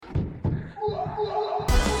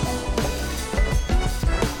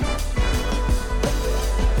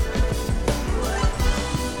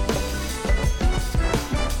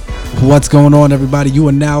What's going on, everybody? You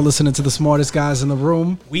are now listening to the smartest guys in the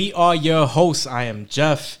room. We are your hosts. I am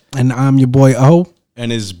Jeff. And I'm your boy, O.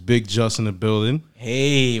 And it's Big Just in the building.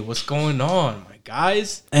 Hey, what's going on, my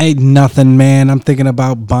guys? Ain't nothing, man. I'm thinking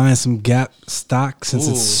about buying some Gap stock since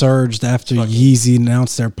it surged after Yeezy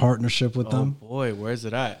announced their partnership with them. Oh, boy, where's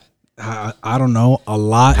it at? I don't know. A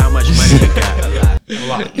lot. How much money you got? A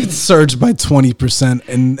lot. It surged by 20%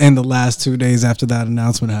 in the last 2 days after that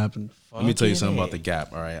announcement happened. Let me tell you something about the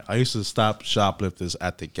Gap, all right? I used to stop shoplifters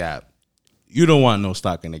at the Gap. You don't want no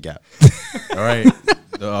stock in the Gap, all right?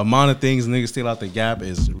 The amount of things niggas steal out the Gap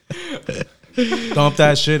is dump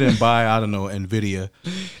that shit and buy, I don't know, NVIDIA.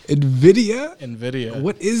 NVIDIA.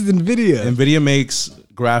 What is NVIDIA? NVIDIA makes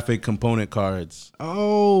graphic component cards.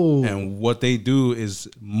 Oh. And what they do is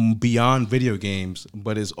beyond video games,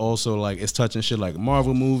 but it's also like it's touching shit like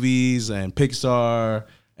Marvel movies and Pixar.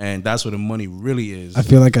 And that's where the money really is. I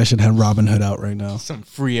feel like I should have Robin Hood out right now. Some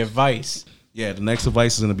free advice. Yeah, the next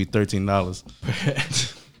device is going to be $13.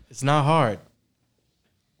 It's not hard.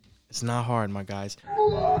 It's not hard, my guys.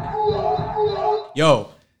 Yo,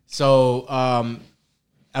 so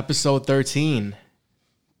episode 13,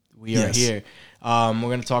 we are here. We're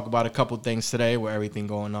going to talk about a couple things today with everything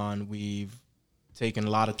going on. We've taken a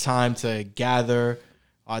lot of time to gather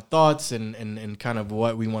our thoughts and kind of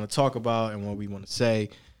what we want to talk about and what we want to say.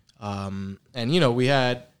 And, you know, we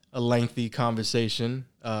had a lengthy conversation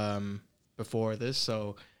before this,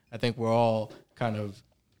 so I think we're all kind of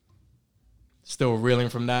still reeling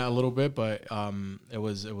from that a little bit, but it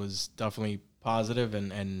was definitely positive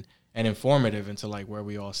and informative into like where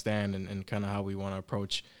we all stand and kind of how we want to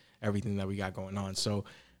approach everything that we got going on. So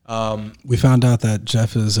we found out that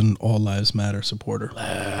Jeff is an All Lives Matter supporter.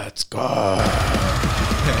 Let's go.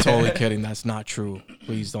 Totally kidding. That's not true.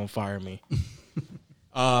 Please don't fire me.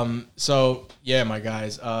 So yeah, my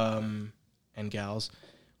guys and gals,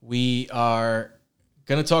 we are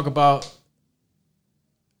gonna talk about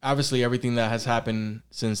obviously everything that has happened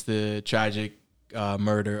since the tragic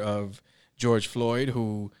murder of George Floyd,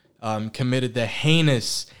 who committed the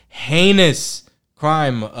heinous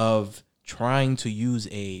crime of trying to use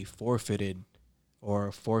a forfeit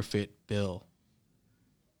bill,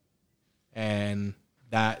 and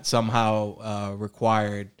that somehow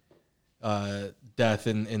required death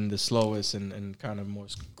in the slowest and kind of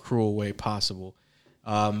most cruel way possible.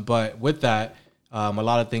 But with that, a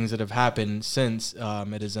lot of things that have happened since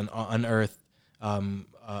it has unearthed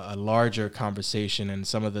a larger conversation and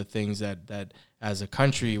some of the things that as a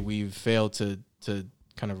country we've failed to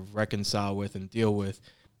kind of reconcile with and deal with.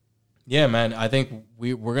 Yeah, man, I think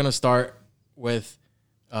we're going to start with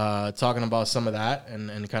talking about some of that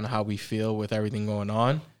and kind of how we feel with everything going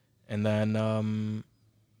on, and then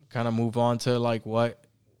kind of move on to like what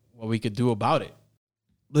we could do about it.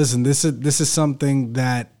 Listen, this is something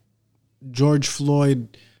that George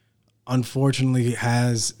Floyd unfortunately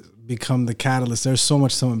has become the catalyst. There's so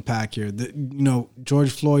much to unpack here.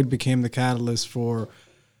 George Floyd became the catalyst for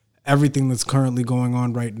everything that's currently going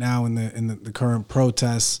on right now in the current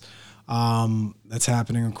protests that's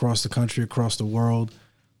happening across the country, across the world.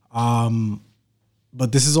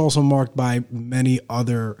 But this is also marked by many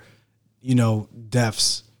other,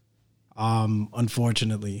 deaths,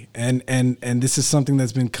 unfortunately. And this is something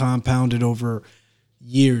that's been compounded over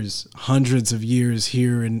years, hundreds of years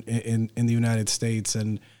here in the United States.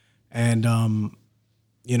 And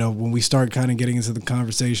when we start kind of getting into the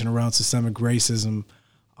conversation around systemic racism,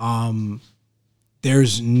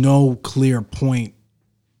 there's no clear point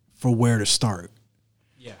for where to start.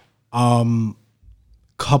 Yeah.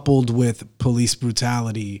 Coupled with police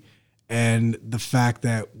brutality and the fact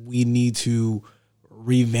that we need to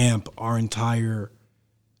revamp our entire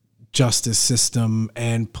justice system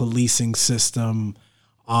and policing system,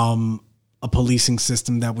 a policing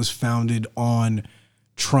system that was founded on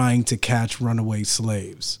trying to catch runaway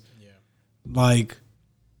slaves. Yeah. Like,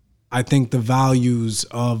 I think the values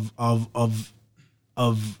of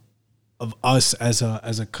us as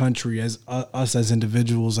a country, as us as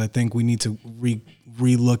individuals, I think we need to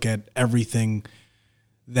relook at everything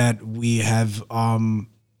that we have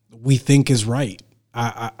we think is right.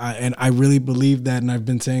 I really believe that, and I've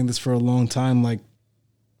been saying this for a long time. Like,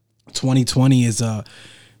 2020 is a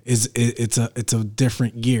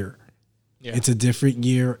different year. Yeah. It's a different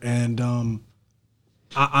year, and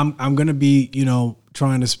I'm gonna be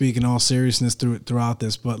trying to speak in all seriousness throughout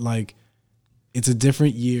this, but like, it's a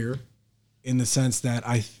different year in the sense that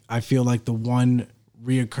I feel like the one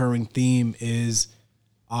reoccurring theme is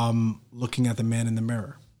looking at the man in the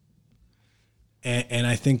mirror. And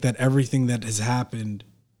I think that everything that has happened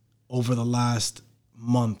over the last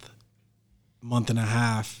month and a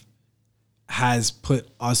half has put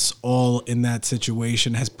us all in that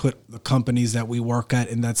situation, has put the companies that we work at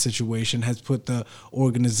in that situation, has put the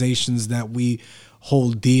organizations that we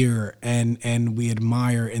hold dear and we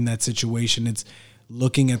admire in that situation. It's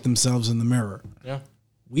looking at themselves in the mirror. Yeah.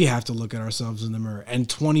 We have to look at ourselves in the mirror. And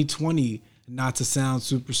 2020, not to sound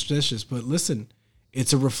superstitious, but listen,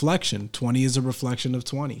 it's a reflection. 20 is a reflection of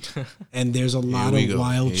 20. And there's a lot of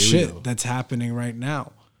wild shit that's happening right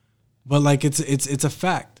now. But like it's a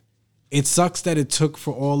fact. It sucks that it took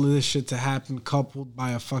for all of this shit to happen, coupled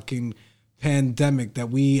by a fucking pandemic that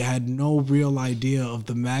we had no real idea of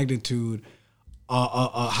the magnitude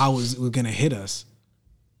how it was going to hit us.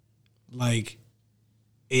 Like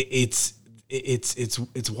it's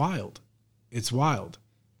wild. It's wild.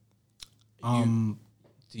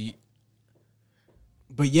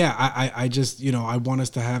 But yeah, I just, I want us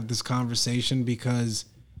to have this conversation because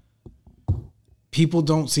people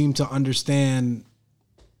don't seem to understand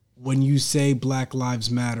when you say Black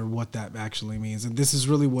Lives Matter, what that actually means. And this is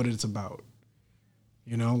really what it's about.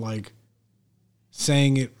 Like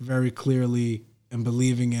saying it very clearly and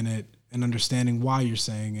believing in it and understanding why you're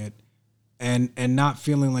saying it and not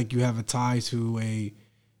feeling like you have a tie to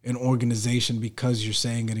an organization because you're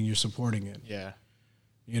saying it and you're supporting it. Yeah.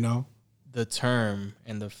 The term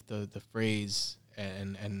and the phrase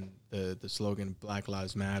and the slogan Black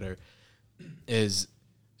Lives Matter is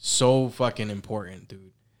so fucking important,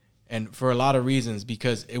 dude. And for a lot of reasons,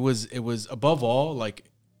 because it was above all, like,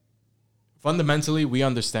 fundamentally we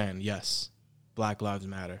understand, yes, Black Lives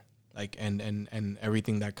Matter, like, and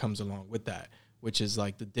everything that comes along with that, which is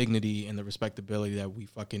like the dignity and the respectability that we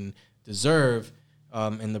fucking deserve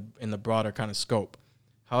in the broader kind of scope.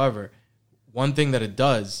 However, one thing that it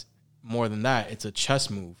does more than that, it's a chess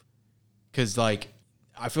move, because like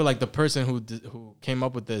I feel like the person who came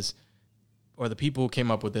up with this, or the people who came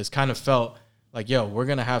up with this, kind of felt like, yo, we're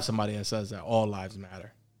gonna have somebody that says that all lives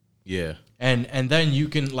matter. Yeah. And then you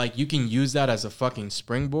can use that as a fucking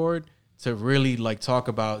springboard to really like talk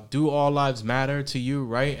about, do all lives matter to you,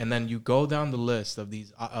 right? And then you go down the list of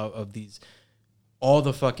these all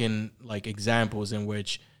the fucking like examples in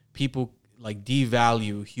which people like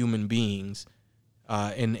devalue human beings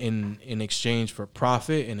in exchange for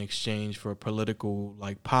profit, in exchange for political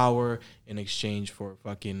like power, in exchange for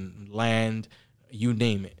fucking land, you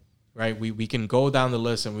name it, right? We can go down the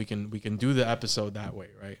list and we can do the episode that way,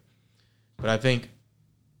 right? But I think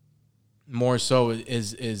more so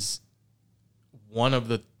is one of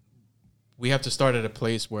the, we have to start at a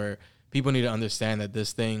place where people need to understand that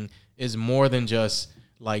this thing is more than just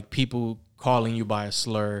like people calling you by a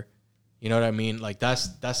slur. You know what I mean? Like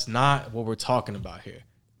that's not what we're talking about here.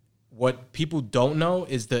 What people don't know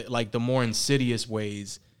is that like the more insidious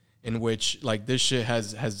ways in which like this shit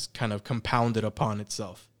has kind of compounded upon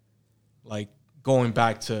itself. Like going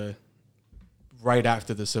back to right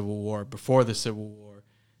after the Civil War, before the Civil War,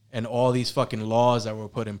 and all these fucking laws that were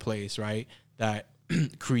put in place, right? That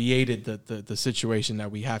created the situation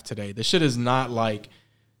that we have today. This shit is not like,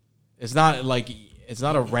 it's not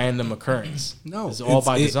a random occurrence. No, it's all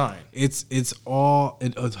by design. It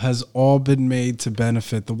has all been made to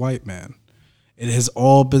benefit the white man. It has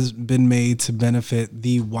all been made to benefit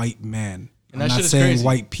the white man. And I'm that not shit is saying crazy.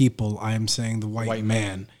 white people. I am saying the white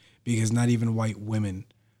man, because not even white women.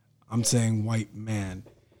 I'm saying white man.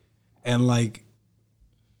 And like,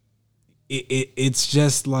 it's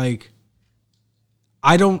just like,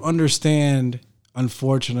 I don't understand,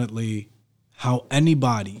 unfortunately, how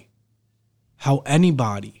anybody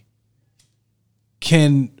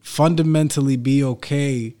can fundamentally be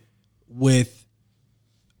okay with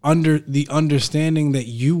the understanding that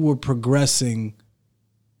you were progressing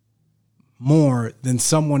more than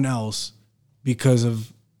someone else because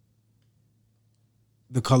of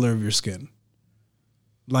the color of your skin.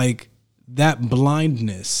 Like, that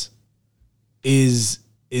blindness is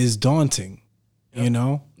daunting, you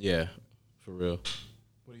know? Yeah, for real.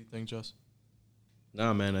 What do you think, Joss?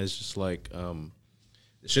 Nah, man, it's just like the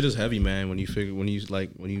shit is heavy, man. When you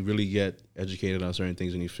really get educated on certain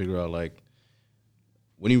things and you figure out like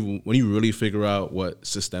when you really figure out what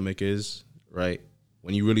systemic is, right?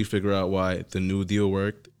 When you really figure out why the New Deal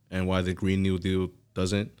worked and why the Green New Deal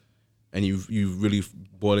doesn't, and you really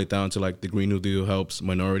boil it down to like the Green New Deal helps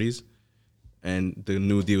minorities and the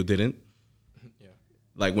New Deal didn't. Yeah.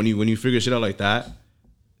 Like when you figure shit out like that,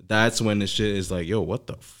 that's when the shit is like, yo, what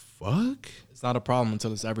the fuck? It's not a problem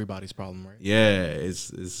until it's everybody's problem, right? Yeah,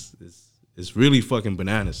 it's really fucking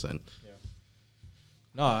bananas, son. Yeah.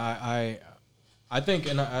 No, I think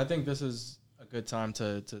this is a good time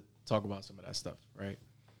to talk about some of that stuff, right?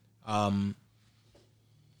 Do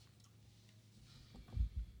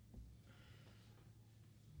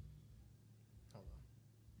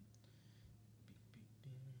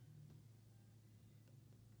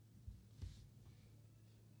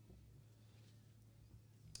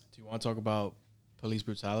you want to talk about police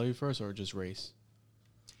brutality first, or just race?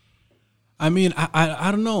 I mean, I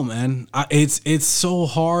don't know, man. It's so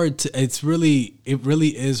hard to. It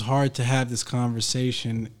really is hard to have this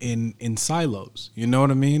conversation in silos. You know what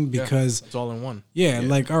I mean? Because it's all in one. Yeah,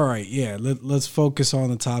 like all right, yeah. Let's focus on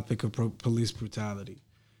the topic of police brutality.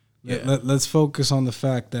 Let's focus on the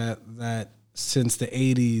fact that since the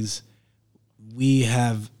 80s, we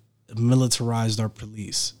have militarized our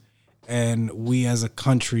police, and we as a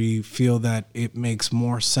country feel that it makes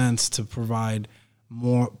more sense to provide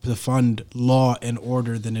more to fund law and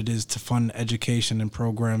order than it is to fund education and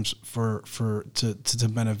programs to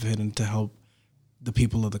benefit and to help the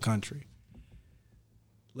people of the country.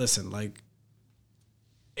 Listen, like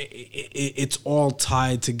it's all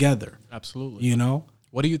tied together. Absolutely. You know?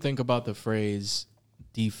 What do you think about the phrase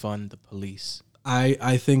defund the police?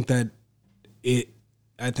 I think that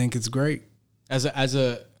I think it's great.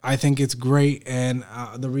 I think it's great, and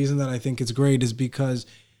the reason that I think it's great is because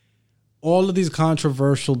all of these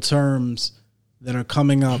controversial terms that are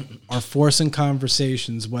coming up are forcing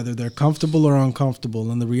conversations, whether they're comfortable or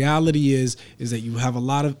uncomfortable. And the reality is that you have a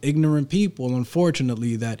lot of ignorant people,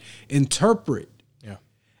 unfortunately, that interpret. Yeah.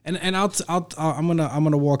 And I'm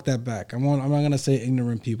gonna walk that back. I'm not gonna say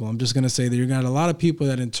ignorant people. I'm just gonna say that you're gonna have a lot of people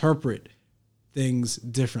that interpret things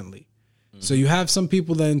differently. Mm-hmm. So you have some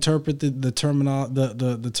people that interpret the term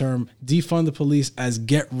defund the police as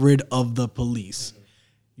get rid of the police. Mm-hmm.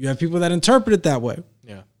 You have people that interpret it that way.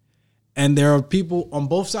 Yeah. And there are people on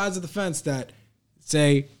both sides of the fence that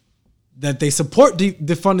say that they support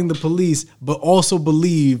defunding the police, but also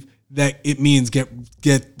believe that it means get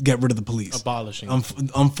rid of the police. Abolishing.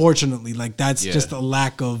 Unfortunately, like that's just a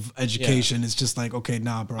lack of education. Yeah. It's just like, okay,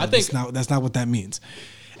 nah, bro, that's not what that means.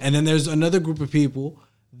 And then there's another group of people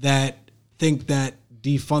that think that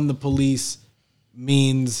defund the police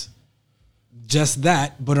means just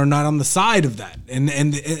that, but are not on the side of that,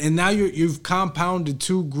 and now you've compounded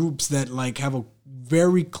two groups that like have a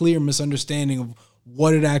very clear misunderstanding of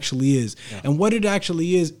what it actually is, and what it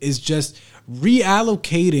actually is just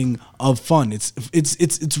reallocating of fund. It's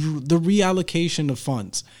the reallocation of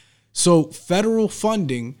funds. So federal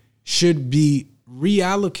funding should be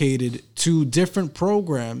reallocated to different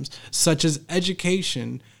programs such as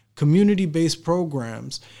education, community-based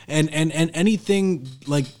programs, and anything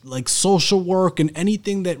like social work and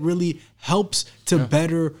anything that really helps to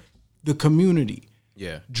better the community.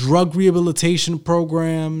 Yeah, drug rehabilitation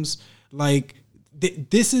programs. Like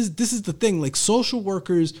this is the thing. Like social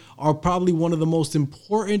workers are probably one of the most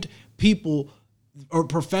important people or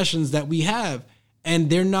professions that we have.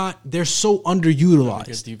 And they're so underutilized.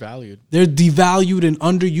 They're devalued. They're devalued and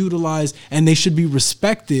underutilized, and they should be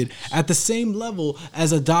respected at the same level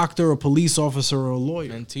as a doctor, a police officer, or a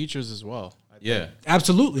lawyer. And teachers as well. Yeah.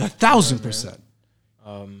 Absolutely. 1,000%.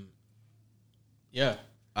 Yeah.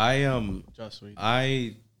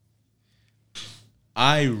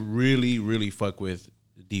 I really, really fuck with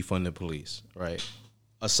defund the police, right?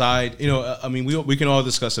 Aside, I mean, we can all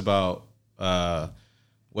discuss about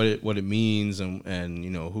what it means and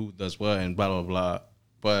who does what and blah blah blah.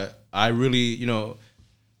 But I really,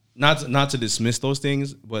 not to dismiss those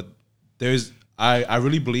things, but I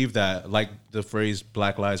really believe that, like the phrase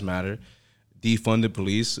Black Lives Matter, defund the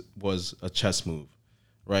police was a chess move,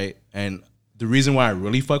 right? And the reason why I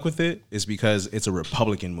really fuck with it is because it's a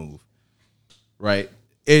Republican move, right?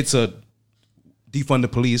 It's a defund the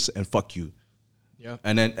police and fuck you. Yeah.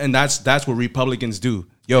 And that's what Republicans do.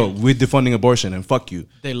 Yo, we're defunding abortion and fuck you.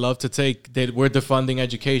 They love to we're defunding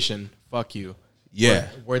education. Fuck you. Yeah.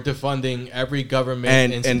 We're defunding every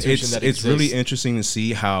government institution that exists. It's really interesting to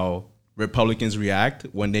see how Republicans react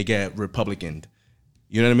when they get Republicaned.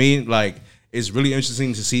 You know what I mean? Like, it's really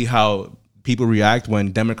interesting to see how people react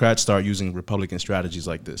when Democrats start using Republican strategies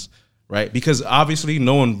like this, right? Because obviously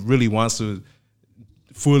no one really wants to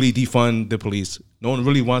fully defund the police. No one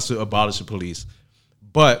really wants to abolish the police.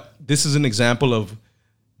 But this is an example of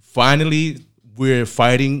finally we're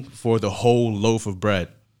fighting for the whole loaf of bread.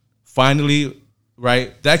 Finally,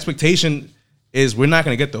 right? The expectation is we're not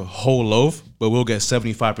going to get the whole loaf, but we'll get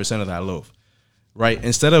 75% of that loaf, right?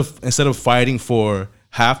 Instead of fighting for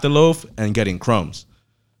half the loaf and getting crumbs.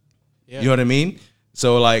 Yeah. You know what I mean?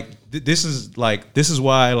 So like this is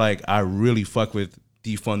why like I really fuck with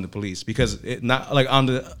defund the police, because it not like on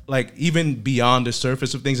the like even beyond the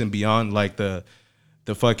surface of things and beyond like the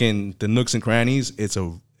nooks and crannies, it's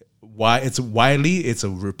a why it's a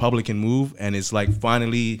Republican move, and it's like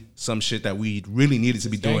finally some shit that we really needed to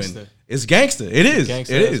be doing. It's gangster. It is. It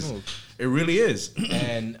is. It really is.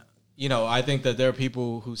 And I think that there are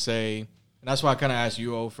people who say, and that's why I kind of asked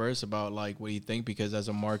you first about like what do you think, because as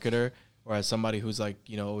a marketer or as somebody who's like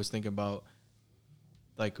always thinking about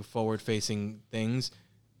like forward facing things,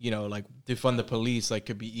 like defund the police like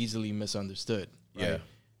could be easily misunderstood. Right? Yeah.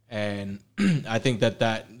 And I think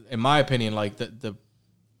that in my opinion, like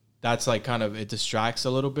that's like kind of, it distracts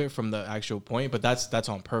a little bit from the actual point, but that's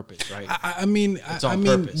on purpose, right? I mean,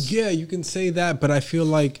 purpose. Yeah, you can say that, but I feel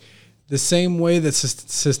like the same way that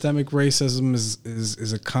systemic racism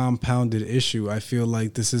is a compounded issue, I feel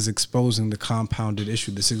like this is exposing the compounded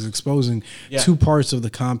issue. This is exposing two parts of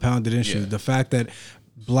the compounded issue. Yeah. The fact that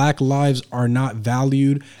Black lives are not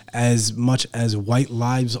valued as much as white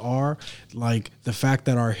lives are. Like the fact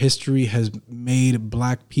that our history has made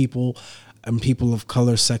Black people and people of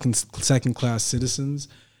color second class citizens.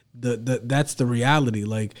 That's the reality.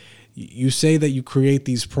 Like you say that you create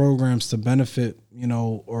these programs to benefit,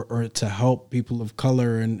 or to help people of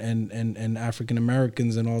color and African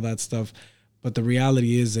Americans and all that stuff. But the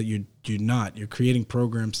reality is that you're not. You're creating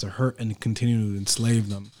programs to hurt and continue to enslave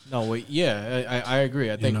them. No, wait, yeah, I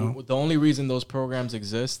agree. I think the only reason those programs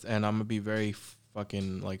exist, and I'm gonna be very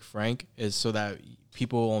fucking like frank, is so that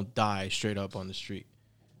people won't die straight up on the street.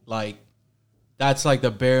 Like that's like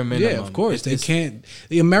the bare minimum. Yeah, of course.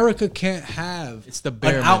 America can't have the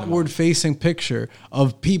bare an outward facing picture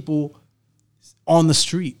of people on the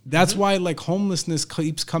street. That's why like homelessness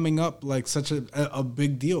keeps coming up like such a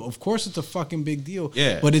big deal. Of course it's a fucking big deal.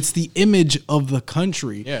 Yeah. But it's the image of the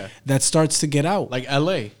country that starts to get out. Like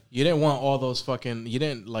LA. You didn't want all those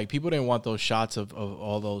people didn't want those shots of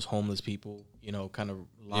all those homeless people, kind of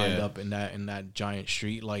lined up in that giant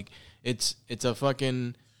street. Like it's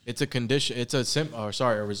a condition. It's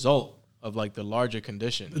a result of like the larger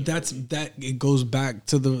condition. It goes back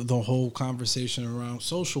to the whole conversation around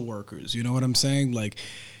social workers. You know what I'm saying? Like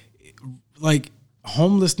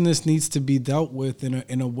homelessness needs to be dealt with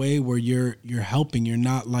in a way where you're helping. You're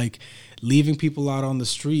not like leaving people out on the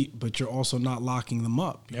street, but you're also not locking them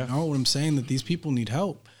up. You know what I'm saying? That these people need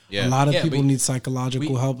help. Yeah. A lot of people need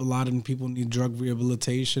psychological help. A lot of people need drug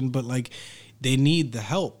rehabilitation, but like they need the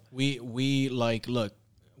help. We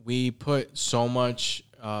put so much,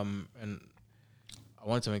 and I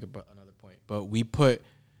wanted to make another point, but we put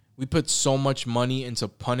so much money into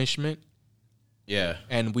punishment. Yeah.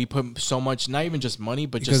 And we put so much, not even just money,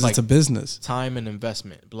 but because just like it's a business. Time and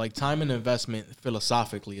investment. But like time and investment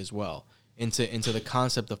philosophically as well into the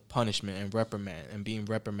concept of punishment and reprimand and being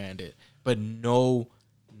reprimanded. But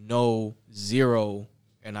zero,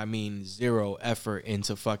 and I mean zero effort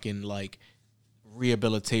into fucking like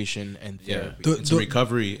rehabilitation and therapy. Into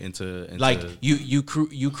recovery, into like you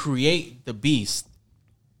create the beast,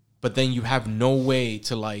 but then you have no way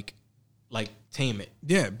to like tame it.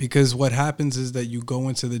 Yeah, because what happens is that you go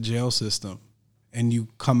into the jail system and you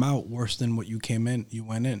come out worse than what you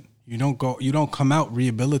went in. You don't come out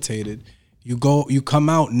rehabilitated. You come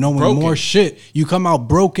out knowing broken. More shit. You come out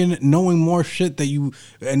broken, knowing more shit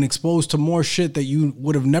and exposed to more shit that you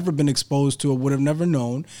would have never been exposed to or would have never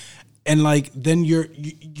known. And like then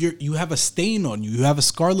you have a stain on you. You have a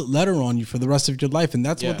scarlet letter on you for the rest of your life, and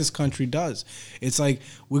that's what this country does. It's like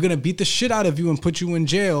we're gonna beat the shit out of you and put you in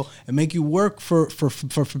jail and make you work for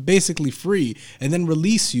basically free, and then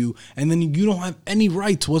release you, and then you don't have any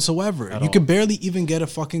rights whatsoever. You could barely even get a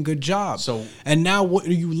fucking good job. And now what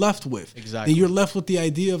are you left with? Exactly. And you're left with the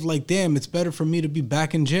idea of like, damn, it's better for me to be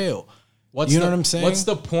back in jail. What I'm saying? What's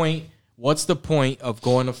the point? What's the point of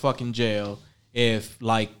going to fucking jail if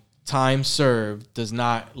like time served does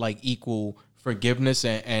not like equal forgiveness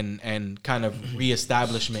and kind of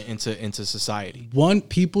reestablishment into society?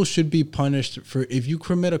 People should be punished for, if you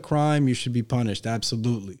commit a crime, you should be punished,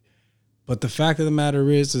 absolutely. But the fact of the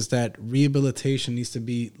matter is that rehabilitation needs to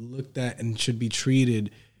be looked at and should be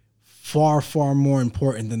treated far, far more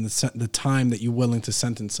important than the time that you're willing to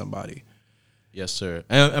sentence somebody. Yes, sir.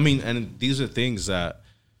 I mean, and these are things that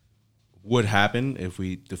would happen if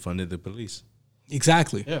we defunded the police.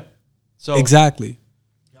 Exactly. Yeah. So exactly.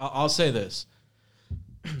 I'll say this.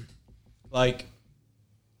 Like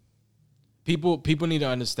people need to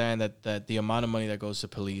understand that the amount of money that goes to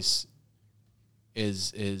police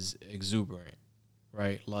is exuberant,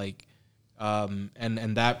 right? Like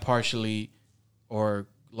and that partially or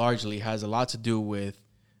largely has a lot to do with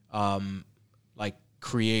like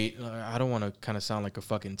I don't want to kind of sound like a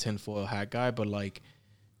fucking tinfoil hat guy, but like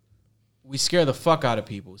we scare the fuck out of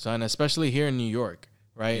people, son, especially here in New York,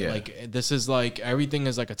 right? Yeah. Like this is like everything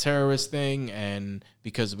is like a terrorist thing, and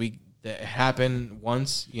because we that happened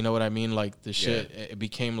once. You know what I mean? Like the shit, it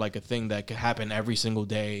became like a thing that could happen every single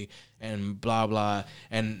day and blah blah,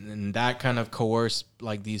 and that kind of coerced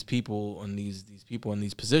like these people and these people in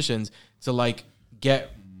these positions to like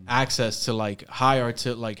get access to like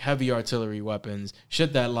heavy artillery weapons,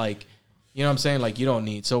 shit that like, you know what I'm saying, like you don't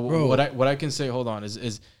need. So Bro. what I can say, hold on,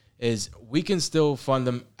 is we can still fund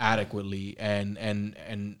them adequately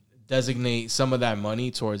and designate some of that money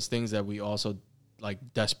towards things that we also like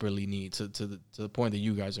desperately need to the point that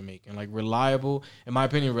you guys are making, like reliable, in my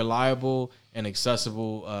opinion, reliable and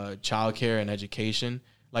accessible childcare and education.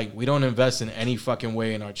 Like we don't invest in any fucking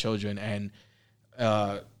way in our children, and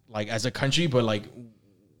like as a country, but like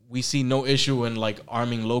we see no issue in like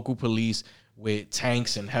arming local police with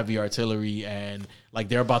tanks and heavy artillery, and like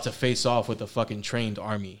they're about to face off with a fucking trained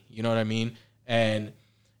army. You know what I mean? And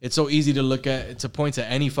it's so easy to point to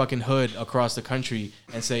any fucking hood across the country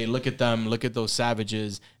and say, look at them, look at those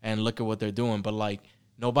savages, and look at what they're doing. But like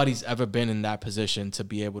nobody's ever been in that position to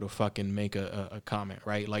be able to fucking make a comment,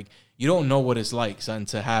 right? Like you don't know what it's like, son,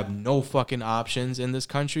 to have no fucking options in this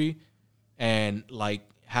country and like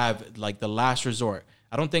have like the last resort.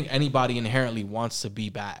 I don't think anybody inherently wants to be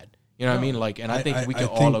bad. You know what I mean? Like, and I think we can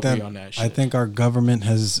all agree on that shit. I think our government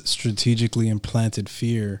has strategically implanted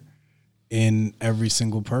fear in every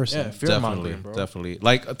single person. Yeah, fear mongering, bro. Definitely.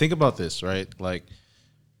 Like, think about this, right? Like,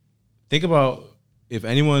 think about if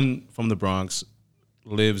anyone from the Bronx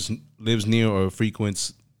lives near or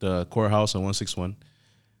frequents the courthouse on 161.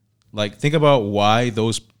 Like, think about why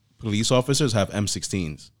those police officers have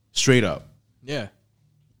M16s. Straight up. Yeah.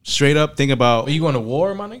 Straight up, think about. Are you going to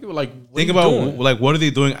war, my nigga? Like, think about like what are they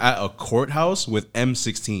doing at a courthouse with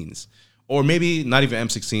M16s, or maybe not even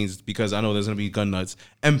M16s, because I know there's gonna be gun nuts.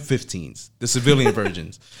 M15s, the civilian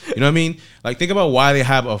versions. You know what I mean? Like, think about why they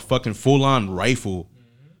have a fucking full on rifle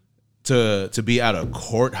to be at a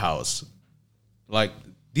courthouse. Like,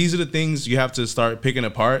 these are the things you have to start picking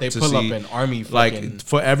apart. They to pull see, up an army. Like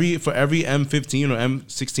for every M15 or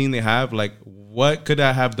M16 they have, like what could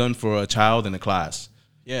that have done for a child in a class?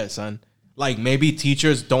 Yeah, son. Like, maybe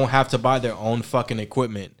teachers don't have to buy their own fucking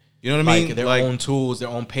equipment. You know what I mean? Like, their own tools, their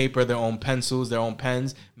own paper, their own pencils, their own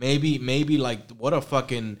pens. Maybe, like, what a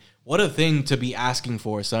thing to be asking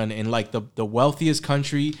for, son. In, like, the wealthiest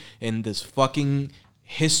country in this fucking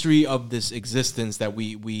history of this existence that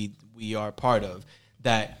we are part of.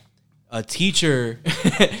 That a teacher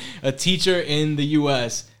in the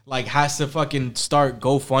U.S., like, has to fucking start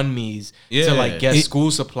GoFundMes to like get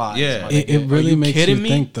school supplies. Yeah, it really makes you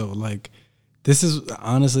think though. Like, this is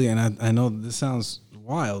honestly, and I know this sounds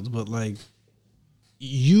wild, but like,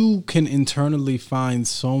 you can internally find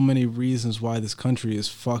so many reasons why this country is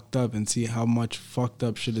fucked up, and see how much fucked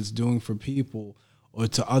up shit it's doing for people or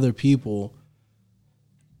to other people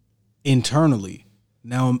internally.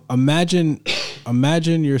 Now, imagine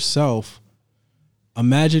yourself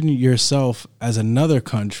as another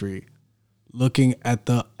country looking at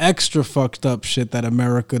the extra fucked up shit that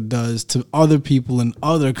America does to other people in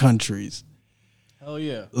other countries. Hell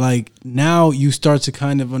yeah. Like, now you start to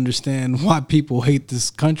kind of understand why people hate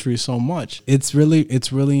this country so much. It's really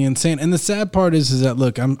insane. And the sad part is that,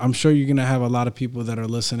 look, I'm sure you're going to have a lot of people that are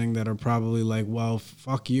listening that are probably like, well,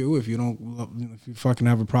 fuck you. If you fucking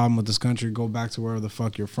have a problem with this country, go back to wherever the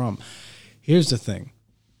fuck you're from. Here's the thing.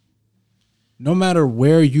 No matter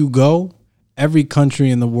where you go, every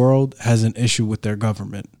country in the world has an issue with their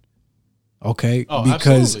government. Okay?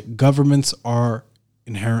 Because absolutely. Governments are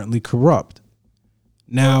inherently corrupt.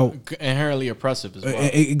 Now, inherently oppressive as well.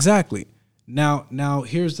 Exactly. Now,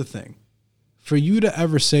 here's the thing. For you to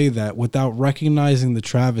ever say that without recognizing the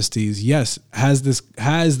travesties, yes, has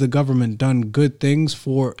the government done good things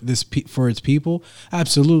for its people?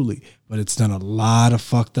 Absolutely. But it's done a lot of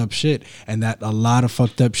fucked up shit, and that a lot of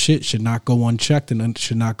fucked up shit should not go unchecked and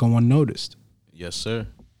should not go unnoticed. Yes, sir.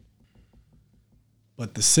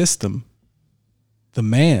 But the system, the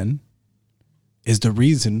man, is the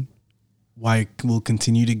reason why it will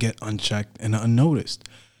continue to get unchecked and unnoticed.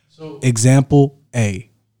 So, example A,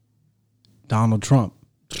 Donald Trump.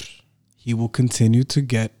 He will continue to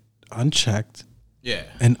get unchecked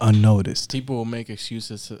and unnoticed. People will make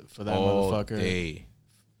excuses for that motherfucker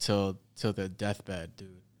till their deathbed, dude.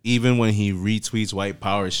 Even when he retweets white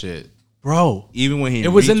power shit. Bro. Even when he It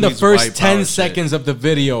was in the first 10 shit. seconds of the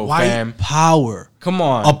video, fam. White power. Come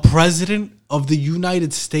on. A president of the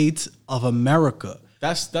United States of America.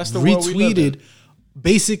 That's the world we live in. Retweeted,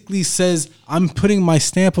 basically says, I'm putting my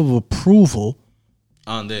stamp of approval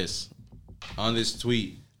on this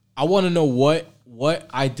tweet. I want to know what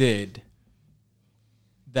I did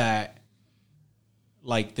that,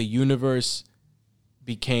 like, the universe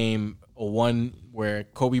became or one where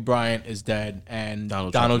Kobe Bryant is dead and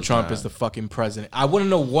Donald Donald Trump Trump is is the fucking president. I want to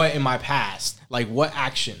know what in my past, like what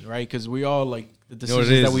action, right? Because we all like the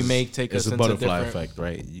decisions that we make take us it's a into butterfly different effect,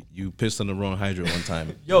 right? You pissed on the wrong hydrant one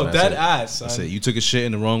time. Yo, That's that it. ass, son. That's it. You took a shit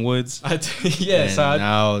in the wrong woods. Yes, and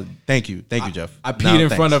now, thank you, Jeff. I peed Now, in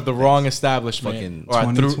front thanks. of the wrong establishment. Fucking Or I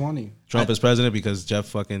threw 2020. Trump is president because Jeff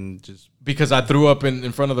fucking just. because I threw up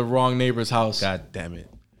in front of the wrong neighbor's house. God damn it.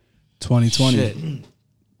 2020. Shit.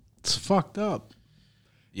 It's fucked up.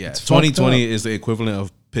 Yeah, It's 2020 fucked is the equivalent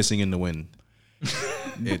of pissing in the wind.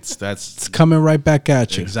 That's It's coming right back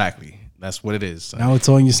at you. exactly. That's what it is. son. Now it's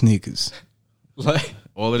on your sneakers. Like,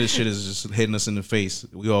 All of this shit is just hitting us in the face.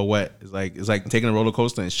 We all wet. It's like taking a roller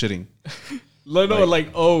coaster and shitting.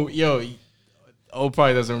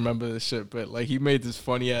 probably doesn't remember this shit, but like he made this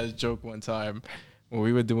funny ass joke one time when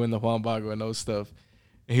we were doing the Juan Bago and those stuff.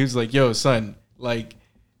 And he was like, yo, son, like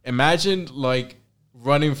imagine like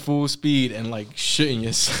running full speed and like shitting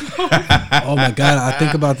yourself. Oh my God, I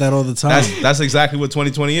think about that all the time. That's exactly what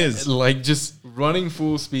 2020 is. Like just running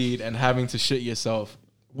full speed and having to shit yourself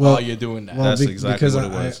Well- while you're doing that. Well, That's exactly because what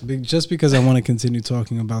it was. just because I want to continue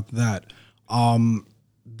talking about that,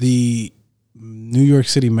 the New York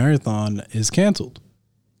City Marathon is canceled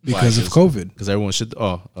because of COVID. Because everyone shit.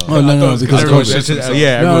 Oh no, because everyone COVID. shit themselves. Yeah,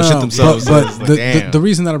 everyone shit themselves. But It's like, the damn.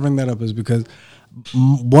 reason that I bring that up is because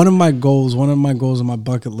one of my goals on my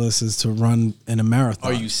bucket list is to run in a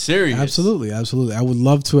marathon. Are you serious? Absolutely. I would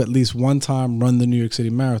love to at least one time run the New York City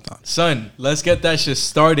Marathon. Son, let's get that shit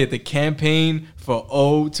started. The campaign for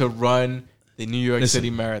O to run the New York City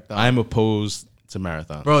Marathon. I'm opposed to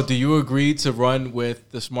marathons. Bro, do you agree to run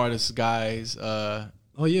with the smartest guys?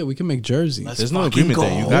 Oh yeah, we can make jerseys. Let's There's no fucking agreement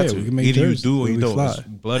there. You go. got Yeah, to. we can make Either you jerseys do or when you we don't. fly. It's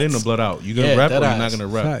blood in or blood out. You gonna Yeah, rep or that you're ass. not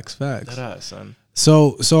gonna rep. Facts. That ass, son.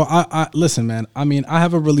 So I listen, man. I mean, I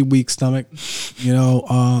have a really weak stomach. You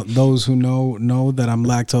know, those who know that I'm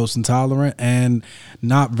lactose intolerant and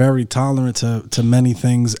not very tolerant to many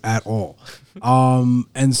things at all.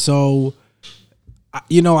 And so,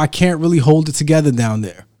 you know, I can't really hold it together down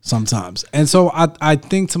there sometimes. And so I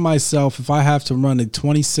think to myself, if I have to run a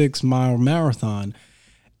 26-mile marathon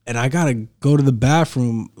and I gotta go to the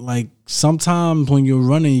bathroom, like sometimes when you're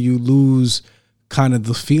running, you lose kind of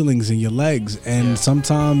the feelings in your legs, and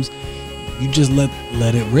sometimes you just let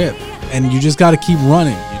it rip, and you just got to keep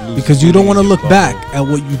running because you don't want to look back at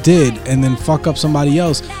what you did and then fuck up somebody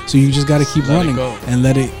else. So you just got to keep running and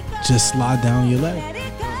let it just slide down your leg.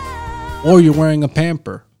 Or you're wearing a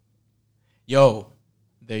pamper. Yo,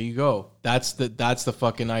 there you go. That's the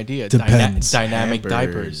fucking idea. Depends. Dynamic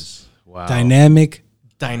diapers. Wow. Dynamic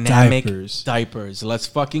Diapers. diapers. Let's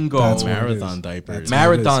fucking go. That's what it Marathon is. diapers. That's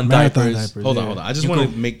Marathon what it is. diapers. Hold yeah. on. I just You want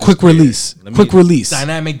go- to make this Quick clear. release. Let me- Quick release.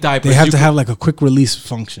 Dynamic diapers. They have You to can- have like a quick release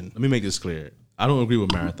function. Let me make this clear. I don't agree with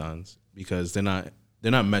marathons because they're not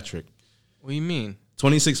metric. What do you mean?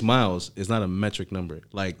 26 miles is not a metric number.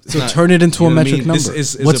 Like, it's So not- turn it into you a know what I metric mean? number.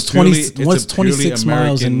 It's What's a purely- 20 it's a what's purely 26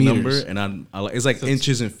 miles in American meters? Number, and it's like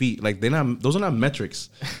inches and feet. Like those are not metrics.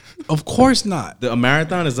 Of course not. A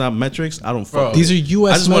marathon is not metrics. I don't Bro, fuck. These with are it.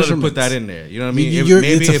 U.S. I just wanted to measurements. put that in there. You know what I mean?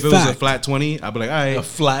 It's a If it was a fact. flat 20, I'd be like, all right. A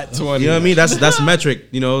flat 20. You know what I mean? That's metric.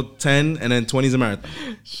 You know, 10 and then 20 is a marathon.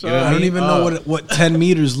 You know what I don't mean? even know what 10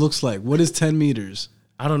 meters looks like. What is 10 meters?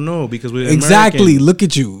 I don't know because we're Exactly. American. Look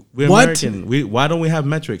at you. We're what? American. Why don't we have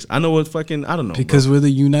metrics? I know what fucking I don't know. Because we're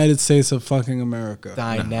the United States of fucking America.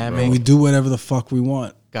 Dynamic. And we do whatever the fuck we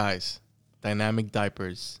want. Guys, dynamic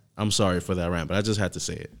diapers. I'm sorry for that rant, but I just had to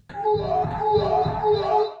say it.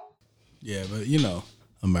 Yeah, but you know,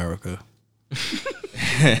 America.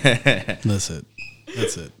 That's it.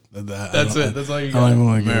 That's it. That's it. That's all you I got. don't even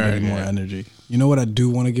want to give it any America. more energy. You know what I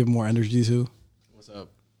do want to give more energy to? What's up?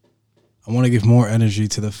 I want to give more energy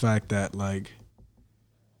to the fact that, like,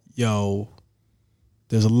 yo,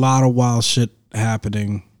 there's a lot of wild shit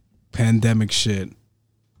happening, pandemic shit,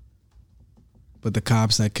 but the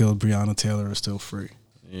cops that killed Breonna Taylor are still free.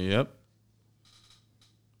 Yep.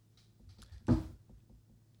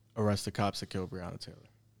 Arrest the cops that killed Breonna Taylor.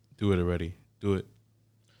 Do it already. Do it.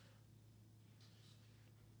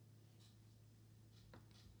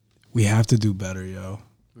 We have to do better, yo.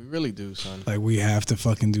 We really do, son. Like, we have to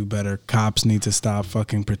fucking do better. Cops need to stop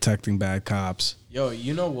fucking protecting bad cops. Yo,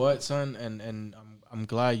 you know what, son? And I'm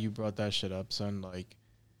glad you brought that shit up, son. Like,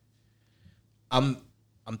 I'm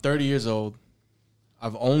 30 years old.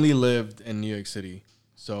 I've only lived in New York City,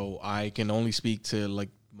 so I can only speak to like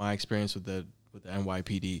my experience with the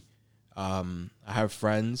NYPD. I have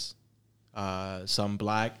friends, some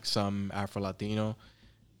black, some Afro Latino,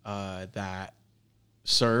 that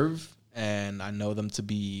serve, and I know them to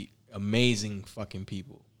be amazing fucking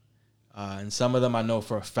people. And some of them I know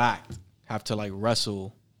for a fact have to like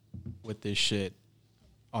wrestle with this shit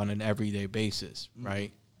on an everyday basis,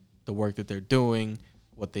 right? The work that they're doing,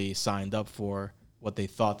 what they signed up for, what they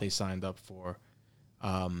thought they signed up for.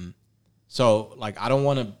 So like, I don't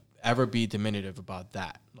want to ever be diminutive about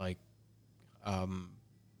that, like,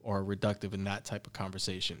 or reductive in that type of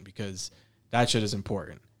conversation, because that shit is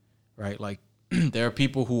important, right? Like, there are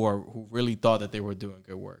people who really thought that they were doing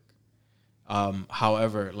good work.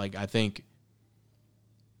 However, like, I think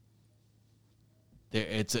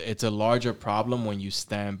it's a larger problem when you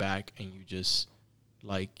stand back and you just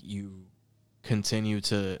like you continue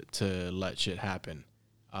to let shit happen,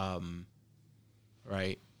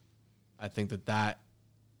 right? I think that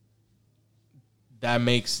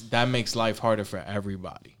makes life harder for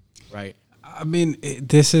everybody, right? I mean,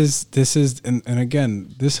 this is and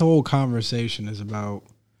again, this whole conversation is about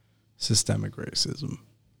systemic racism,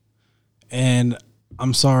 and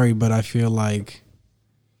I'm sorry, but I feel like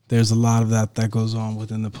there's a lot of that goes on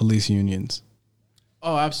within the police unions.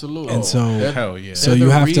 Oh, absolutely. And so, hell yeah. So you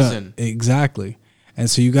have to exactly, and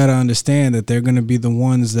so you got to understand that they're going to be the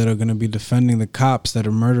ones that are going to be defending the cops that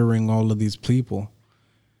are murdering all of these people.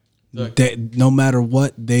 No matter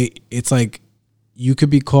what, it's like you could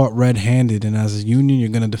be caught red-handed, and as a union, you're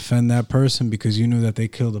going to defend that person because you knew that they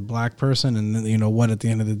killed a black person, and then, you know what? At the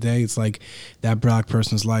end of the day, it's like that black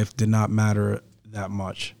person's life did not matter that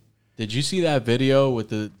much. Did you see that video with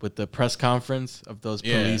the press conference of those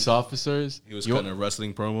police officers? He was cutting a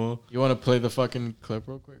wrestling promo. You want to play the fucking clip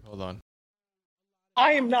real quick? Hold on.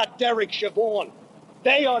 I am not Derek Chauvin.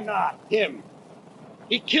 They are not him.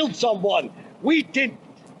 He killed someone. We didn't.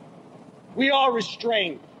 We are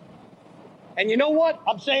restrained. And you know what?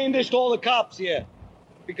 I'm saying this to all the cops here.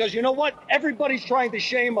 Because you know what? Everybody's trying to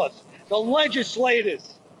shame us. The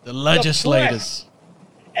legislators. The legislators.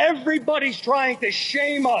 Everybody's trying to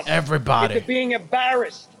shame us. Everybody. Into being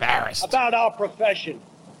embarrassed about our profession.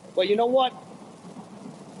 But you know what?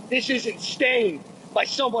 This isn't stained by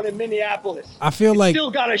someone in Minneapolis. I feel like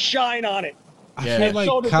still got a shine on it. I feel like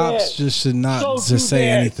cops just should not just say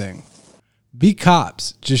anything. Be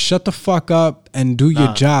cops. Just shut the fuck up and do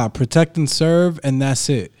your job. Protect and serve, and that's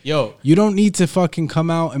it. Yo, you don't need to fucking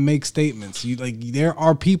come out and make statements. You like there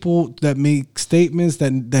are people that make statements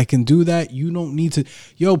that can do that. You don't need to.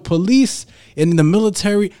 Yo, police in the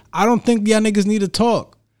military, I don't think y'all niggas need to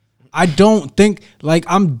talk. I don't think, like,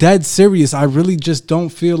 I'm dead serious. I really just don't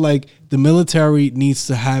feel like the military needs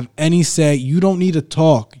to have any say. You don't need to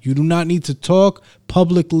talk. You do not need to talk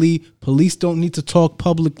publicly. Police don't need to talk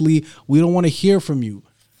publicly. We don't want to hear from you.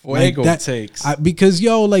 Fuego like takes. Because,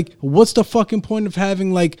 yo, like, what's the fucking point of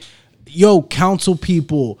having, like, council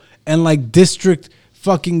people and, like, district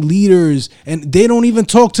fucking leaders, and they don't even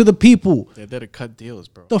talk to the people. They're there to cut deals,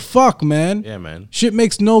 bro. The fuck, man? Yeah, man. Shit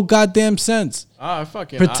makes no goddamn sense.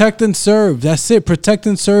 Fucking protect and serve. That's it. Protect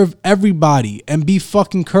and serve everybody and be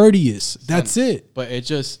fucking courteous. That's it. But it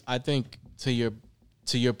just, I think to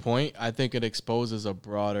your point, I think it exposes a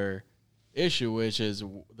broader issue, which is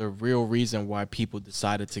the real reason why people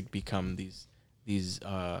decided to become these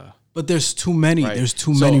but there's too many. Right. There's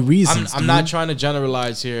too many reasons. I'm not trying to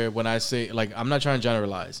generalize here when I say, like, I'm not trying to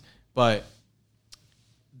generalize, but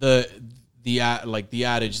the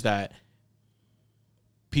adage that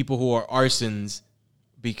people who are arsons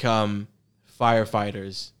become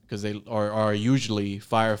firefighters because they are usually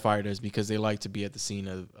firefighters because they like to be at the scene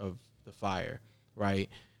of the fire, right?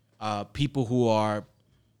 People who are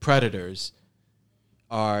predators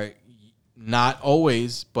are not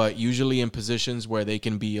always, but usually in positions where they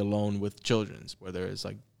can be alone with children, whether it's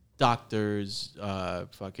like doctors,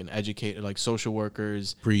 fucking educated, like social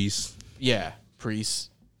workers, priests. Yeah, priests,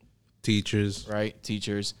 teachers, right?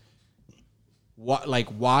 Teachers.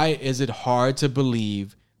 Why is it hard to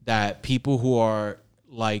believe that people who are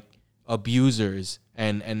like abusers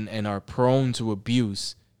and are prone to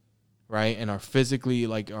abuse, right, and are physically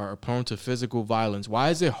are prone to physical violence? Why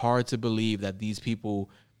is it hard to believe that these people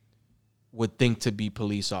would think to be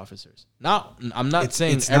police officers? Now, I'm not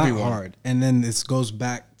saying it's everyone. Not hard. And then this goes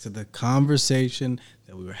back to the conversation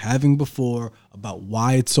that we were having before about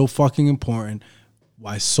why it's so fucking important,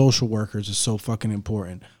 why social workers are so fucking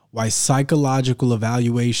important, why psychological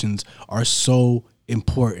evaluations are so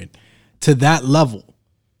important to that level.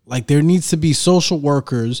 Like, there needs to be social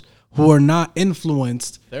workers who are not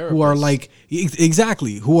influenced, who are like,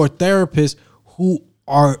 exactly, who are therapists, who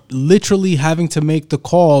are literally having to make the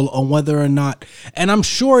call on whether or not, and I'm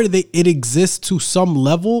sure that it exists to some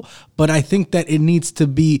level, but I think that it needs to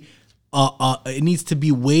be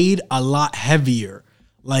weighed a lot heavier.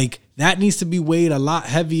 Like, that needs to be weighed a lot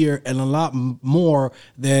heavier and a lot more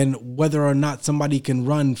than whether or not somebody can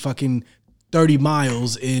run fucking 30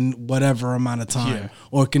 miles in whatever amount of time,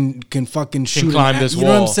 or can fucking shoot climb this you know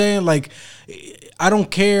what I'm wall. saying? Like, I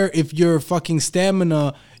don't care if your fucking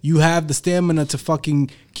stamina, you have the stamina to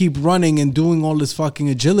fucking keep running and doing all this fucking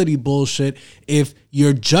agility bullshit, if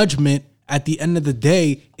your judgment at the end of the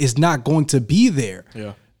day is not going to be there.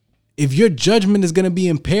 Yeah. If your judgment is going to be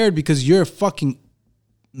impaired because you're a fucking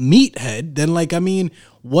meathead, then, like, I mean,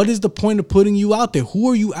 what is the point of putting you out there? Who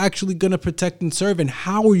are you actually going to protect and serve, and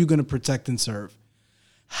how are you going to protect and serve?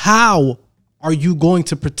 How are you going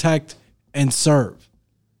to protect and serve?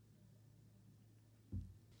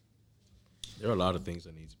 There are a lot of things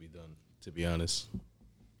that need to be done, to be honest.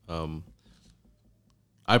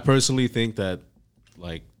 I personally think that,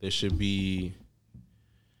 like, there should be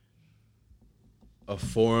a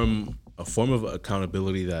form of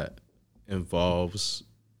accountability that involves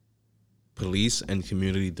police and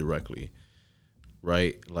community directly,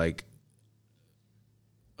 right? Like,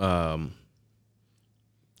 kind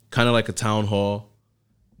of like a town hall,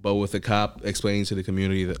 but with a cop explaining to the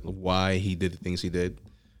community that why he did the things he did.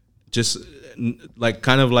 Just like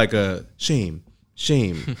kind of like a shame,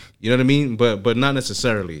 you know what I mean? But not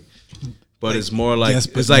necessarily. But like, it's more like, yes,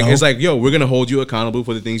 it's like, yo, we're gonna hold you accountable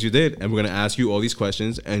for the things you did, and we're gonna ask you all these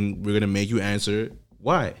questions, and we're gonna make you answer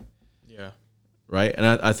why. Yeah. Right. And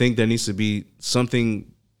I think there needs to be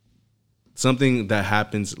something that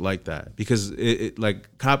happens like that, because it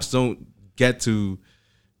like cops don't get to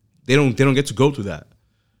go through that.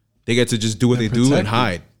 They get to just do what they do and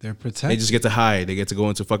hide. They're protected. They just get to hide. They get to go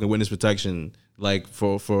into fucking witness protection, like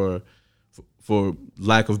for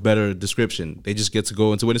lack of better description. They just get to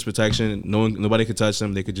go into witness protection. Nobody could touch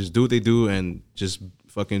them. They could just do what they do and just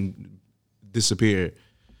fucking disappear.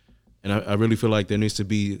 And I really feel like there needs to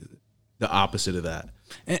be the opposite of that.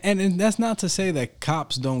 And that's not to say that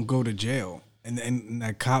cops don't go to jail and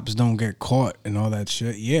that cops don't get caught and all that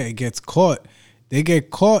shit. Yeah, it gets caught. They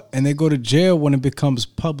get caught and they go to jail when it becomes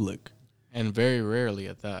public. And very rarely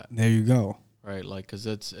at that. There you go. Right, like, because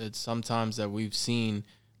it's sometimes that we've seen,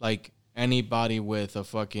 like, anybody with a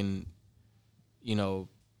fucking, you know,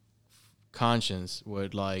 conscience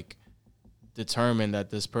would, like, determine that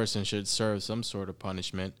this person should serve some sort of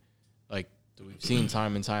punishment. Like, we've seen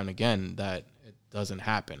time and time again that it doesn't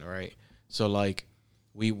happen, right? So, like,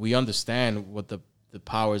 we understand what the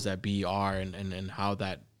powers that be are and how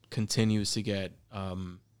that continues to get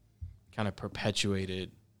kind of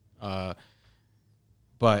perpetuated.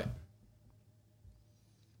 But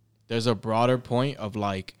there's a broader point of,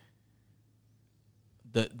 like,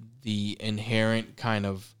 the inherent kind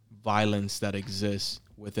of violence that exists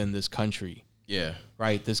within this country. Yeah.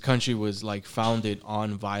 Right. This country was, like, founded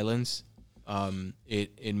on violence.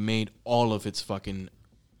 It made all of its fucking,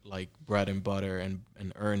 like, bread and butter and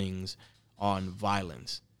earnings on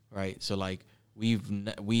violence. Right. So, like,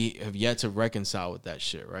 we have yet to reconcile with that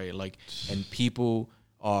shit. Right. Like, and people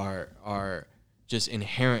are just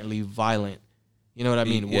inherently violent. You know what I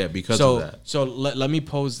mean? Yeah, because of that. So let me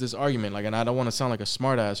pose this argument, like, and I don't want to sound like a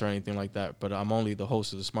smartass or anything like that, but I'm only the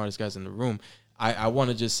host of the smartest guys in the room. I want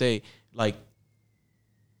to just say, like,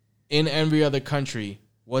 in every other country,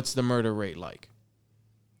 what's the murder rate like?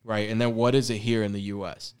 Right? And then what is it here in the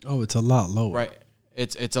U.S.? Oh, it's a lot lower. Right.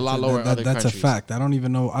 It's a lot lower in other countries. That's a fact. I don't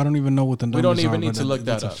even know what the numbers are. We don't even need to look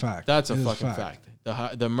that up. That's a fact. That's a fucking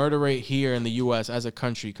fact. The murder rate here in the U.S. as a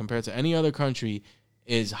country compared to any other country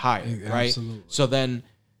is higher, right? Absolutely. So then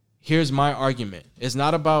here's my argument. It's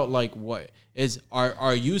not about, like, what is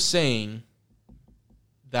are you saying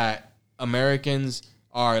that Americans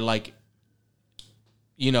are, like,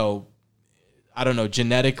 you know, I don't know,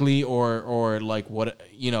 genetically or like, what,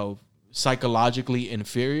 you know, psychologically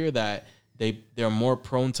inferior, that they're more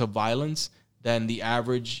prone to violence than the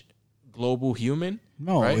average global human?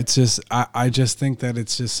 No, right? It's just I just think that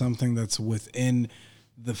it's just something that's within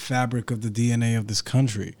the fabric of the DNA of this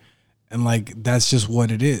country, and, like, that's just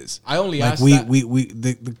what it is. I only like asked we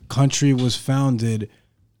that. The country was founded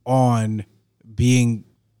on being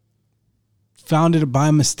founded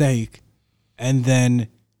by mistake, and then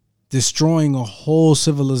destroying a whole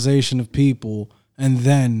civilization of people, and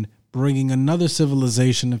then bringing another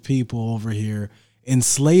civilization of people over here,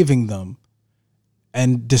 enslaving them,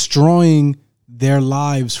 and destroying their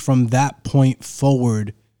lives from that point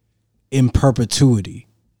forward in perpetuity.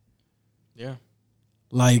 Yeah.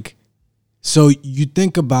 Like, so you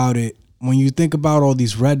think about it, when you think about all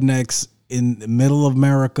these rednecks in the middle of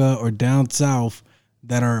America or down south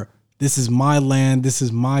that are, this is my land, this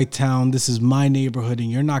is my town, this is my neighborhood, and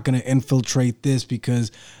you're not going to infiltrate this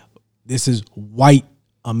because this is white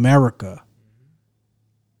America.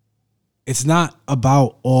 It's not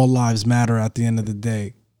about all lives matter at the end of the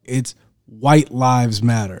day. It's white lives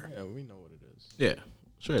matter. Yeah, we know what it Yeah,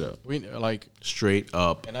 straight up. We like Straight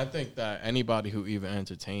up. And I think that anybody who even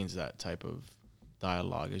entertains that type of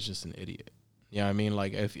dialogue is just an idiot. You know what I mean?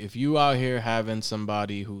 Like, if you out here having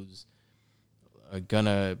somebody who's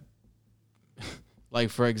gonna, like,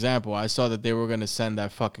 for example, I saw that they were gonna send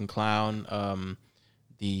that fucking clown,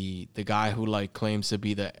 the guy who, like, claims to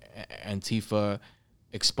be the Antifa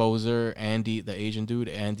exposer, Andy, the Asian dude,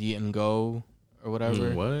 Andy and Go or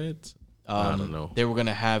whatever. What? I don't know. They were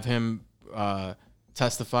gonna have him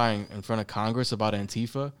testifying in front of Congress about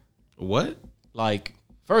Antifa. What? Like,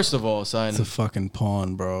 first of all, son, It's a fucking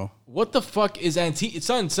pawn, bro. what the fuck is Antifa?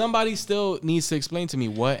 Son, somebody still needs to explain to me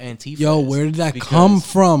what Antifa Yo, is. where did that Because come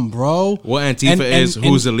from, bro? What Antifa is?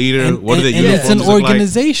 Who's the leader? What are the and it's an uniforms look like?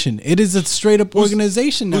 organization. It is a straight up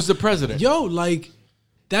organization. Now. Who's the president? Yo, like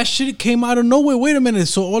that shit came out of nowhere. Wait a minute.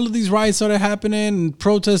 So all of these riots started happening and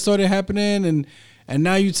protests started happening, and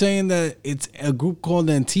now you're saying that it's a group called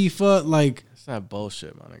Antifa. Like, It's not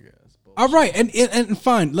bullshit, my nigga. It's bullshit. all right, and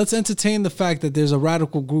fine. Let's entertain the fact that there's a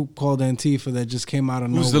radical group called Antifa that just came out of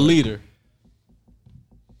nowhere. Who's the leader?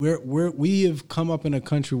 We have come up in a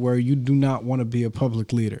country where you do not want to be a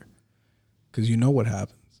public leader because you know what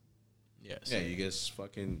happens. Yes. Yeah, you guys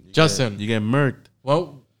fucking Justin. You get murked.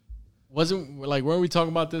 Well, weren't we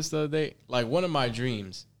talking about this the other day? Like, one of my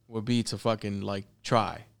dreams would be to fucking, like,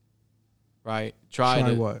 try. Right? Try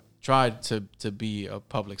to what? Try to be a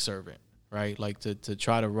public servant, right? Like to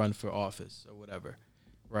try to run for office or whatever.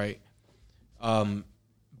 Right?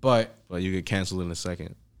 But you get canceled in a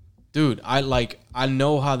second. dude, I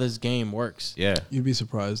know how this game works. Yeah. You'd be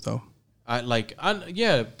surprised though. You'd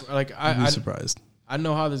be surprised. I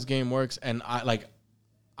know how this game works, and I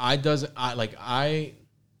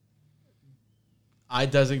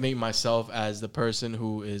designate myself as the person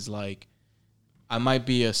who is like, I might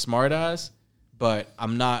be a smartass, but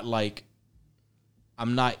I'm not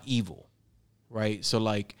evil, right? So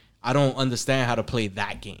like, I don't understand how to play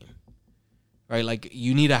that game, right? Like,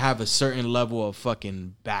 you need to have a certain level of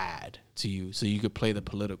fucking bad to you so you could play the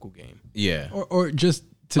political game. Yeah. Or just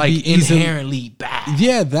to Like, be inherently bad.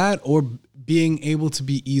 Yeah, that or being able to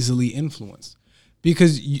be easily influenced.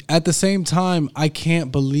 Because at the same time, I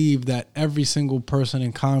can't believe that every single person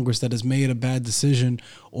in Congress that has made a bad decision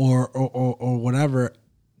or whatever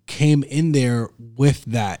came in there with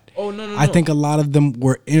that. Oh, no. I think a lot of them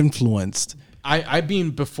were influenced. I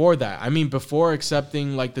mean before that. I mean before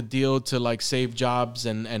accepting like the deal to like save jobs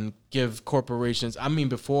and give corporations. I mean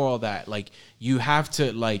before all that, like you have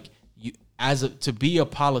to like to be a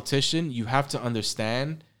politician, you have to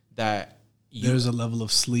understand that There's a level of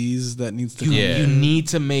sleaze that needs to you need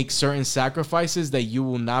to make certain sacrifices that you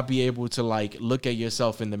will not be able to like look at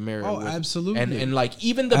yourself in the mirror. Oh, absolutely. And like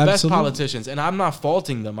even the best politicians, and I'm not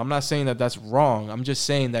faulting them. I'm not saying that that's wrong. I'm just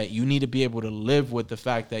saying that you need to be able to live with the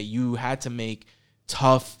fact that you had to make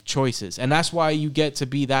tough choices, and that's why you get to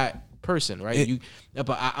be that person, right?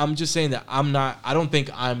 But I'm just saying that I don't think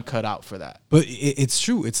I'm cut out for that. But it's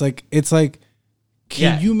true. It's like.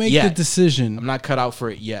 Can you make the decision? I'm not cut out for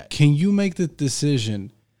it yet. Can you make the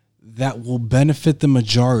decision that will benefit the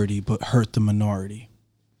majority but hurt the minority?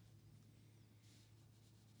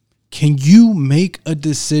 Can you make a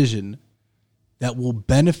decision that will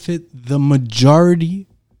benefit the majority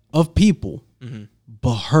of people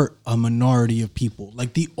but hurt a minority of people?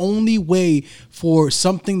 Like, the only way for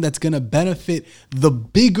something that's going to benefit the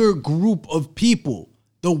bigger group of people,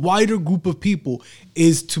 the wider group of people,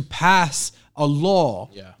 is to pass a law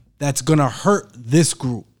that's gonna hurt this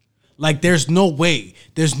group. Like, there's no way.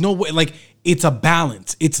 Like, it's a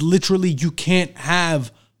balance. It's literally, you can't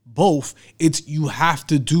have both. It's, you have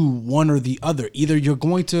to do one or the other. Either you're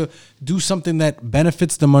going to do something that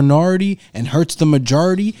benefits the minority and hurts the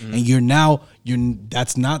majority, and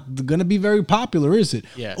that's not gonna be very popular, is it?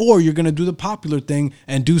 Yeah. Or you're gonna do the popular thing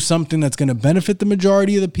and do something that's gonna benefit the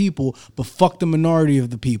majority of the people, but fuck the minority of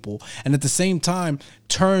the people, and at the same time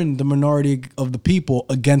turn the minority of the people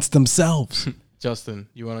against themselves. Justin,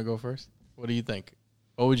 you want to go first? What do you think?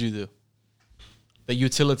 What would you do? The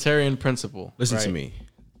utilitarian principle. Listen right? to me.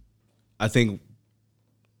 I think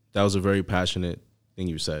that was a very passionate thing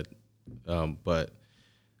you said. But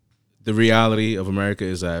the reality of America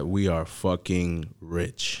is that we are fucking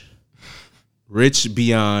rich. Rich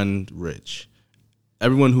beyond rich.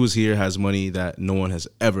 Everyone who's here has money that no one has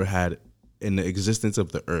ever had in the existence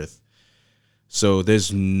of the earth. So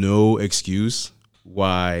there's no excuse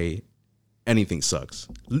why anything sucks.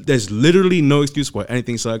 There's literally no excuse why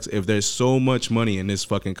anything sucks if there's so much money in this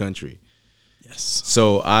fucking country. Yes.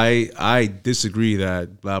 So I disagree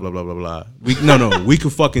that blah blah blah blah blah. We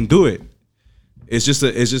could fucking do it. It's just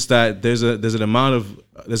that there's an amount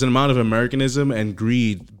of Americanism and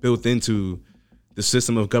greed built into the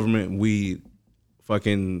system of government we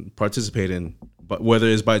fucking participate in, but whether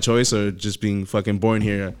it's by choice or just being fucking born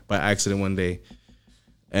here by accident one day.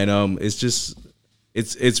 And it's just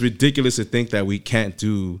it's ridiculous to think that we can't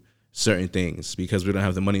do certain things because we don't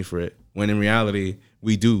have the money for it, when in reality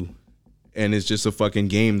we do. And it's just a fucking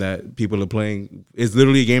game that people are playing. It's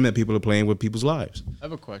literally a game that people are playing with people's lives. I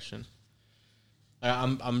have a question.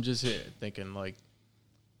 I'm just here thinking, like,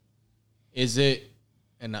 is it,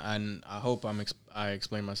 and I hope I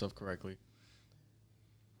explain myself correctly.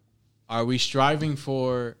 Are we striving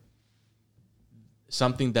for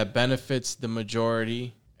something that benefits the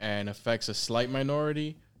majority and affects a slight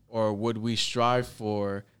minority, or would we strive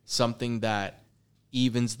for something that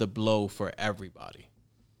evens the blow for everybody?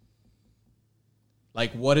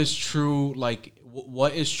 Like, what is true? Like,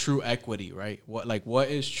 what is true equity? Right? What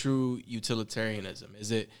is true utilitarianism?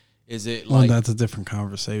 Is it Well, like, that's a different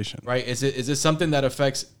conversation, right? Is it something that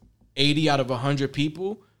affects 80 out of 100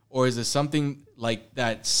 people, or is it something like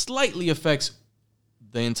that slightly affects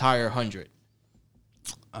the entire 100?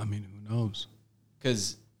 I mean, who knows?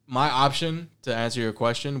 Because my option to answer your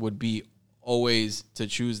question would be always to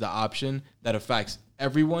choose the option that affects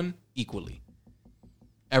everyone equally.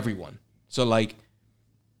 Everyone. So like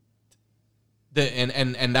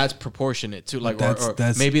and that's proportionate too. Like or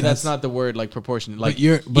maybe that's not the word, like proportionate. Like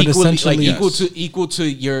but essentially equal to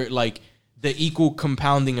your, like, the equal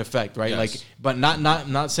compounding effect, right? Yes. Like, but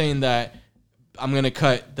not saying that I'm gonna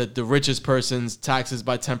cut the richest person's taxes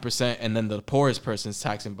by 10% and then the poorest person's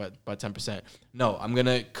taxing by 10%. No, I'm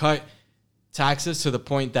gonna cut taxes to the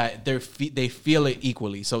point that they feel it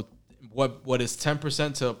equally. So what is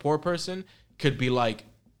 10% to a poor person could be like,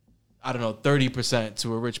 I don't know, 30%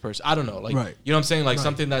 to a rich person. I don't know, like, right. You know what I'm saying? Like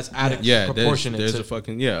something that's proportionate. There's a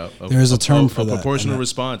fucking there's a term for that. A proportional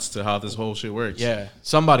response to how this whole shit works. Yeah,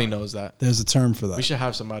 somebody knows that. There's a term for that. We should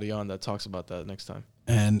have somebody on that talks about that next time.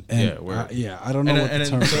 And I don't know what the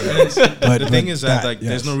term is. But the thing is that yes.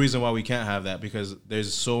 there's no reason why we can't have that, because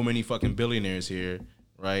there's so many fucking billionaires here,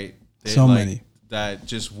 right? So many that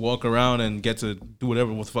just walk around and get to do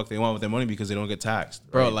whatever the fuck they want with their money because they don't get taxed,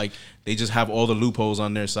 right? Bro. Like, they just have all the loopholes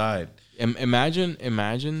on their side. Imagine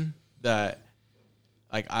that.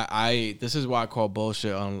 Like, I this is why I call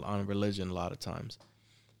bullshit on religion a lot of times.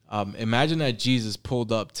 Imagine that Jesus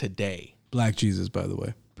pulled up today. Black Jesus, by the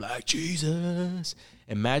way. Black Jesus.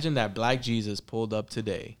 Imagine that Black Jesus pulled up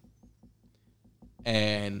today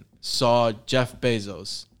and saw Jeff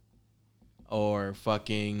Bezos or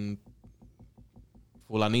fucking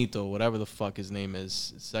Fulanito, whatever the fuck his name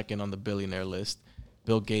is, second on the billionaire list,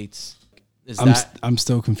 Bill Gates. I'm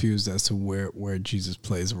still confused as to where Jesus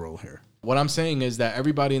plays a role here. What I'm saying is that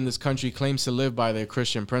everybody in this country claims to live by their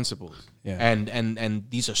Christian principles. Yeah. And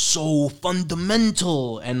these are so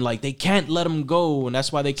fundamental, and like they can't let them go, and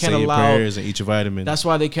that's why they can't Say allow your prayers and eat your vitamins. That's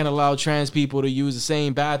why they can't allow trans people to use the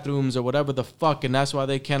same bathrooms or whatever the fuck, and that's why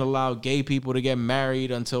they can't allow gay people to get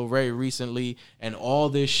married until very recently, and all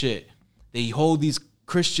this shit. They hold these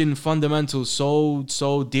Christian fundamentals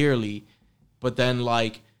so dearly, but then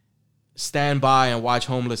like stand by and watch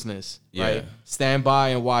homelessness, right? Stand by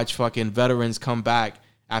and watch fucking veterans come back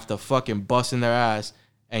after fucking busting their ass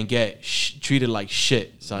and get treated like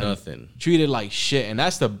shit, son. Nothing. Treated like shit. And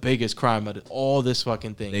that's the biggest crime of all this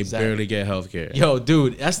fucking thing. They barely get healthcare. Yo,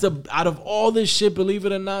 dude, that's out of all this shit, believe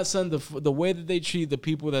it or not, son, the way that they treat the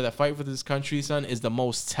people that fight for this country, son, is the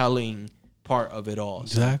most telling part of it all.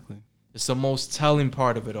 Son. Exactly. It's the most telling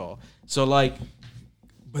part of it all. So, like...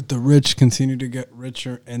 But the rich continue to get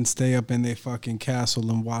richer and stay up in their fucking castle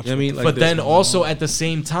and watch. I mean, like, but then also at the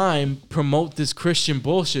same time promote this Christian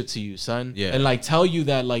bullshit to you, son. Yeah. And like tell you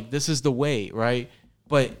that like this is the way, right?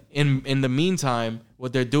 But in the meantime,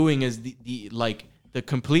 what they're doing is the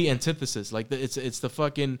complete antithesis. Like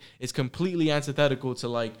it's completely antithetical to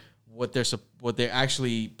like what they're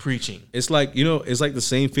actually preaching. It's like, you know, it's like the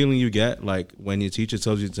same feeling you get like when your teacher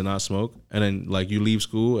tells you to not smoke, and then like you leave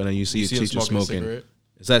school and then you see your teacher smoking.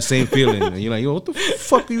 It's that same feeling. And you're like, yo, what the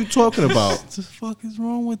fuck are you talking about? What the fuck is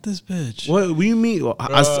wrong with this bitch? What do you mean? Well,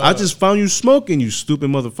 I just found you smoking, you stupid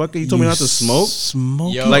motherfucker. You told me not to smoke.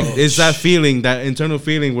 Smoke. Like, it's that feeling, that internal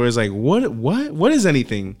feeling where it's like, what is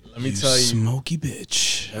anything? Let me tell you, smoky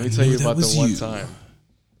bitch. Let me tell you about the one time.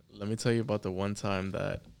 Let me tell you about the one time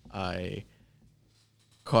that I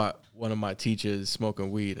caught one of my teachers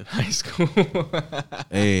smoking weed in high school.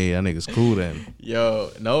 Hey, that nigga's cool then.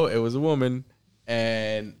 Yo, no, it was a woman.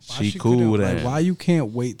 And she cool then. Like, why you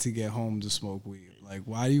can't wait to get home to smoke weed? Like,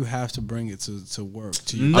 why do you have to bring it to work?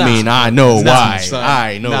 To Nah. I mean, I know why. son.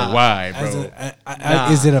 I know Nah. why, As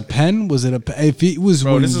bro. is it a pen? Was it a pen? If it was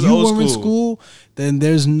Bro, when this is you old were in school. school, then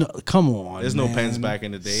there's no. Come on, There's no man. pens back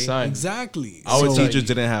in the day. Son, Exactly. Our So- teachers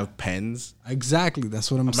didn't have pens. Exactly. That's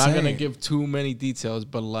what I'm I'm saying. not gonna give too many details,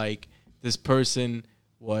 but like this person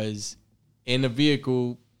was in a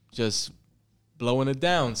vehicle just blowing it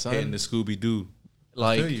down, son. Hitting the Scooby Doo.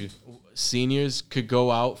 Like feel you. seniors could go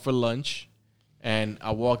out for lunch, and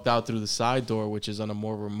I walked out through the side door, which is on a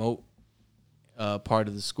more remote part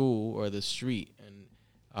of the school or the street,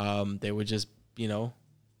 and they were just,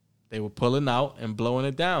 they were pulling out and blowing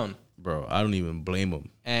it down, Bro, I don't even blame them.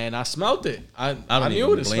 and I smelled it. I don't knew even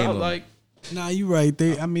what it blame smelled them. like. Nah, you're right.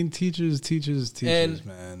 Teachers, And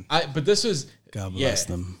man. But this was God bless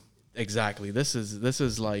them. Exactly. This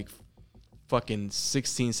is like fucking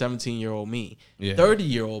 16, 17-year-old me. Yeah.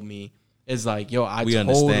 30-year-old me is like, yo, I We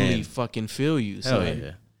totally understand. fucking feel you. Hell So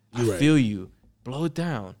yeah. I feel you. Blow it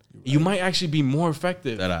down. You might actually be more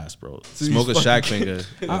effective. That ass, bro. So Smoke a these shack finger.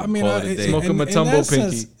 I mean, call it a day. Smoke 'em a tumble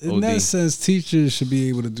pinky. In that OD. sense, teachers should be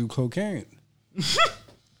able to do cocaine.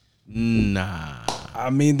 Nah. I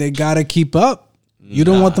mean, they gotta keep up. You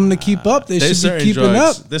don't want them to keep up. They There's should be certain keeping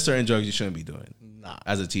drugs. up. There's certain drugs you shouldn't be doing. Nah.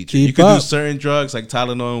 As a teacher, Keep you can do up. certain drugs like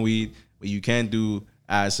Tylenol and weed, but you can't do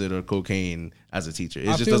acid or cocaine as a teacher. It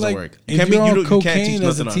I just feel doesn't like work. If you're on you can't teach cocaine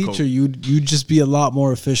as a nothing on teacher, coke. you just be a lot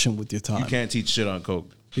more efficient with your time You can't teach shit on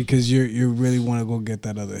coke. because you really want to go get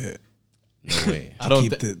that other hit. No way. I don't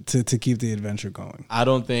to keep the adventure going. I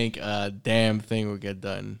don't think a damn thing would get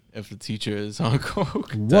done if the teacher is on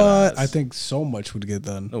coke. What? I think so much would get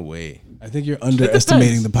done. No way. I think you're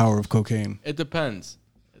underestimating the power of cocaine. It depends.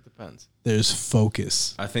 It depends. There's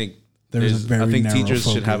focus. I think There's a very I think narrow teachers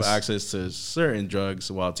should have focus. access to certain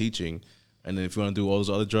drugs while teaching, and then if you want to do all those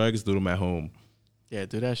other drugs, do them at home. Yeah,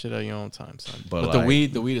 do that shit at your own time, son. But But the like-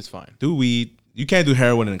 weed is fine. Do weed. You can't do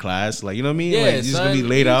heroin in class. Like, you know what I mean? Yeah, like, you're just gonna be son.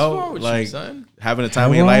 laid What's wrong out, with you, like son? having a time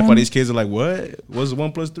of your life Heroin? while these kids are like, what? What's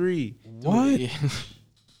 1 + 3? What?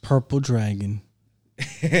 Purple Dragon.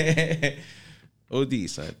 OD,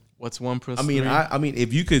 son. What's 1 + I mean, 3? I mean,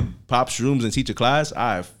 if you could pop shrooms and teach a class,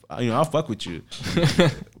 I'll fuck with you.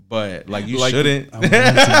 But like, you Like- shouldn't.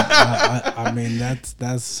 I mean,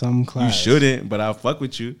 that's some You class. shouldn't. But I'll fuck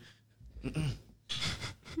with you.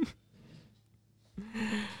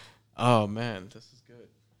 Oh man, this is good.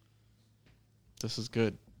 This is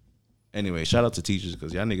good. Anyway, shout out to teachers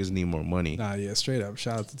because y'all niggas need more money. Nah, yeah, straight up.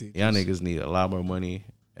 Shout out to teachers. Y'all niggas need a lot more money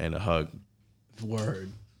and a hug,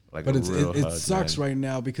 Word. like But a it real hug. sucks man. right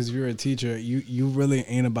now because if you're a teacher, you really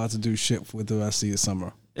ain't about to do shit with the rest of your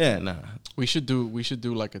summer. Yeah, nah. We should do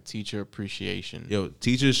like a teacher appreciation. Yo,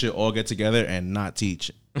 teachers should all get together and not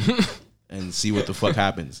teach, and see what the fuck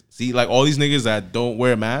happens. See, like all these niggas that don't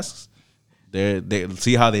wear masks, they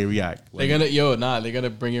see how they react. They're gonna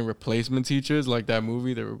bring in replacement teachers like that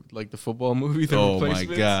movie, like the football movie. The Oh my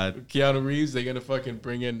Replacements God. with Keanu Reeves. They're gonna fucking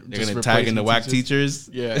bring in. They're just gonna tag in the whack replacement teachers.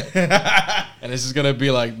 Yeah, and it's just gonna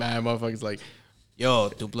be like, man, motherfuckers like, yo,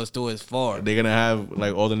 2 + 2 is 4. They're gonna have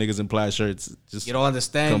like all the niggas in plaid shirts just You don't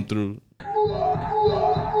understand? come through.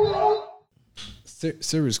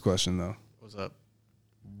 Serious question though. What's up?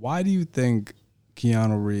 Why do you think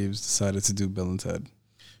Keanu Reeves decided to do Bill and Ted?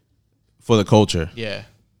 For the culture. Yeah,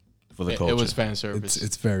 For the it culture. was fan service.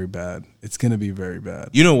 It's very bad. It's gonna be very bad.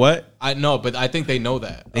 You know what? I know, but I think they know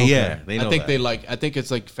that. Yeah, they know I think that. I think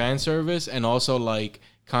it's like fan service and also like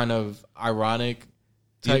kind of ironic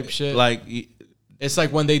type shit. Like, It's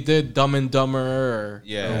like when they did Dumb and Dumber or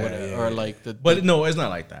Yeah. or, whatever, or like the but no, it's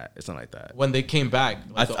not like that. It's not like that. when they came back.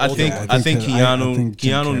 Like the I older think ones. I think that- I Keanu think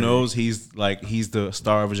Jim Keanu Carrey. knows he's the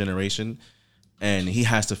star of a generation, and he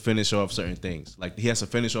has to finish off certain things. Like he has to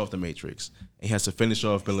finish off The Matrix, and he has to finish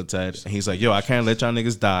off Bill and Ted, and he's like, yo, I can't let y'all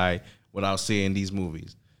niggas die without seeing these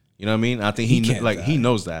movies. You know what I mean? I think He he can't die. he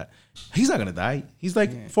knows that. He's not gonna die. He's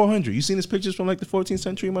like 400. You seen his pictures from like the 14th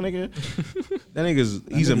century, my nigga? That he's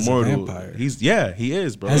nigga's a immortal. vampire. He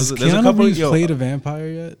is, bro. Has There's Keanu a couple Reeves yo, played a vampire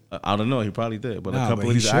yet? I don't know. He probably did, but Nah, a couple but of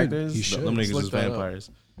he these should. actors, He should. them Let's niggas look is that up. vampires.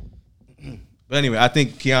 But anyway, I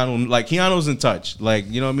think Keanu's in touch. Like,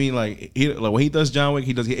 you know what I mean? Like when he does John Wick,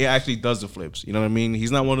 he actually does the flips. You know what I mean?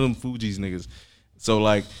 He's not one of them Fuji's niggas. So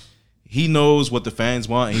like, he knows what the fans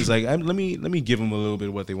want. And he's like, let me give them a little bit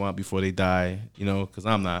of what they want before they die. You know, because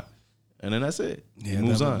I'm not. And then that's it. Yeah, he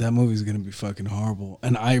moves on. that movie's gonna be fucking horrible,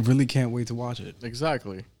 and I really can't wait to watch it.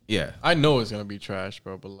 exactly. Yeah. I know it's gonna be trash,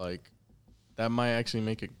 bro, but like that might actually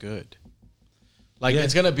make it good. Like Yeah.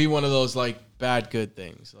 it's gonna be one of those like bad good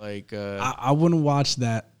things. Like I wouldn't watch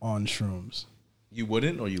that on shrooms. You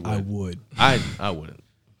wouldn't, or you would? I would. I wouldn't.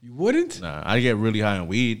 You wouldn't? Nah, I get really high on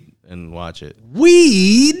weed, and watch it.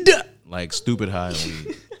 Weed. Like stupid high on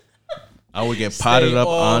weed. I would get potted up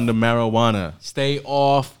on the marijuana. Stay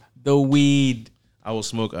off the weed. I will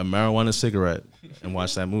smoke a marijuana cigarette and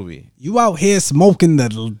watch that movie. You out here smoking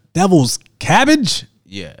the devil's cabbage?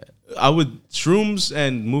 Yeah. I would shrooms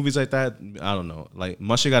and movies like that. I don't know. Like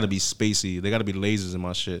my shit got to be spacey. They got to be lasers in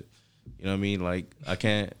my shit. You know what I mean? Like I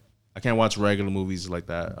can't watch regular movies like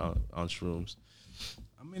that on shrooms.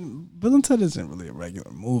 I mean, Bill and Ted isn't really a regular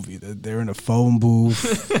movie. They're in a phone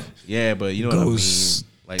booth. Yeah, but you know what I mean.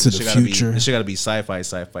 Like to the future. This shit gotta be sci-fi,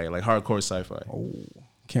 like hardcore sci-fi. Oh,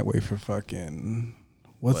 can't wait for fucking.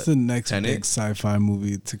 What's the next Tenet? big sci-fi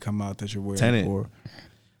movie to come out that you're waiting Tenet. for?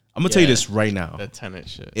 I'm gonna tell you this right now. That Tenet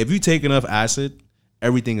shit. If you take enough acid,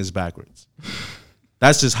 everything is backwards.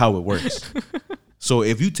 That's just how it works. So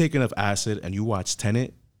if you take enough acid and you watch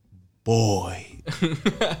Tenet, boy.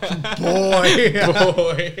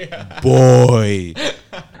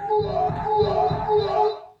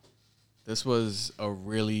 This was a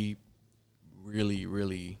really, really,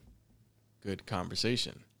 really good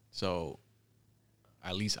conversation. So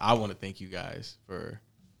at least I want to thank you guys for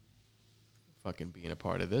fucking being a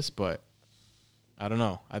part of this. But I don't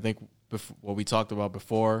know. I think what we talked about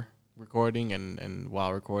before recording and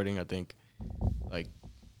while recording, I think like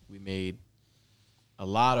we made a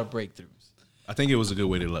lot of breakthroughs. I think it was a good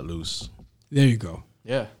way to let loose. There you go.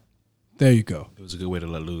 Yeah. There you go. It was a good way to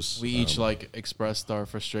let loose. We each like expressed our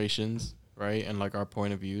frustrations, right? And like our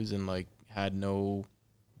point of views and like had no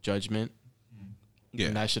judgment. Yeah.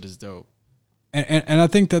 And that shit is dope. And I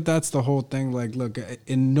think that's the whole thing. Like, look,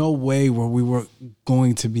 in no way were we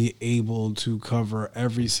going to be able to cover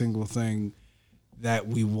every single thing that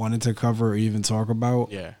we wanted to cover or even talk about.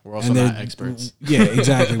 Yeah, we're also not experts. Yeah,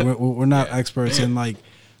 exactly. We're not experts. And like,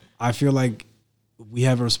 I feel like we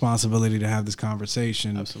have a responsibility to have this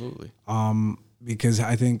conversation. Absolutely. Because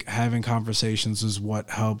I think having conversations is what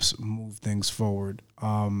helps move things forward.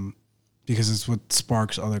 Because it's what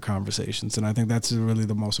sparks other conversations. And I think that's really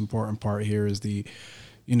the most important part here is the,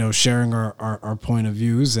 sharing our point of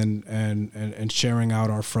views and sharing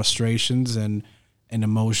out our frustrations and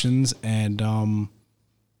emotions. And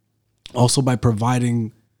also by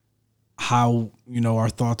providing how, our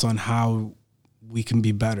thoughts on how we can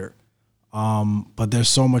be better. But there's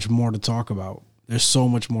so much more to talk about. There's so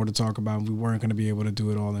much more to talk about. We weren't going to be able to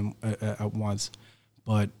do it all at once.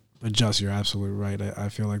 But Just, you're absolutely right. I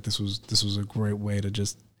feel like this was a great way to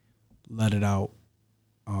just let it out.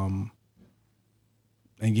 And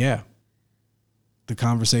yeah, the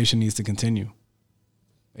conversation needs to continue.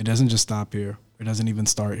 It doesn't just stop here. It doesn't even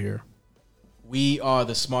start here. We are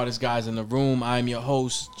the smartest guys in the room. I'm your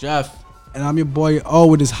host, Jeff. And I'm your boy,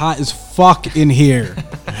 it is hot as fuck in here.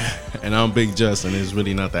 And I'm Big Justin. It's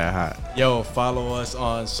really not that hot. Yo, follow us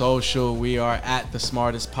on social. We are at The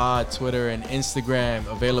Smartest Pod, Twitter and Instagram,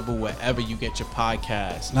 available wherever you get your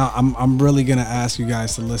podcasts. Now, I'm really going to ask you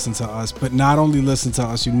guys to listen to us, but not only listen to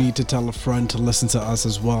us, you need to tell a friend to listen to us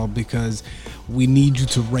as well, because we need you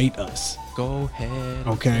to rate us. Go ahead.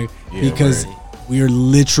 Okay? Yeah, because we are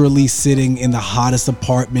literally sitting in the hottest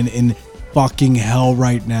apartment in fucking hell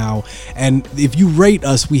right now, and if you rate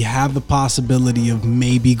us, we have the possibility of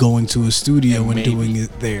maybe going to a studio and doing it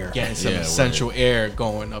there, getting some essential air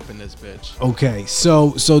going up in this bitch. Okay,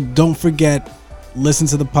 so don't forget, listen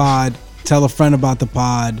to the pod, tell a friend about the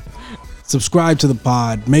pod, subscribe to the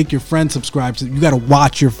pod, make your friend subscribe to. You got to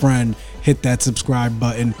watch your friend hit that subscribe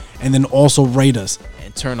button, and then also rate us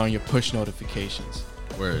and turn on your push notifications.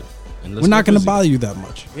 Word. We're not going to bother you that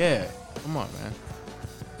much. Yeah, come on, man.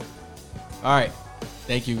 All right.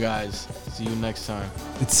 Thank you, guys. See you next time.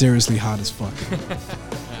 It's seriously hot as fuck.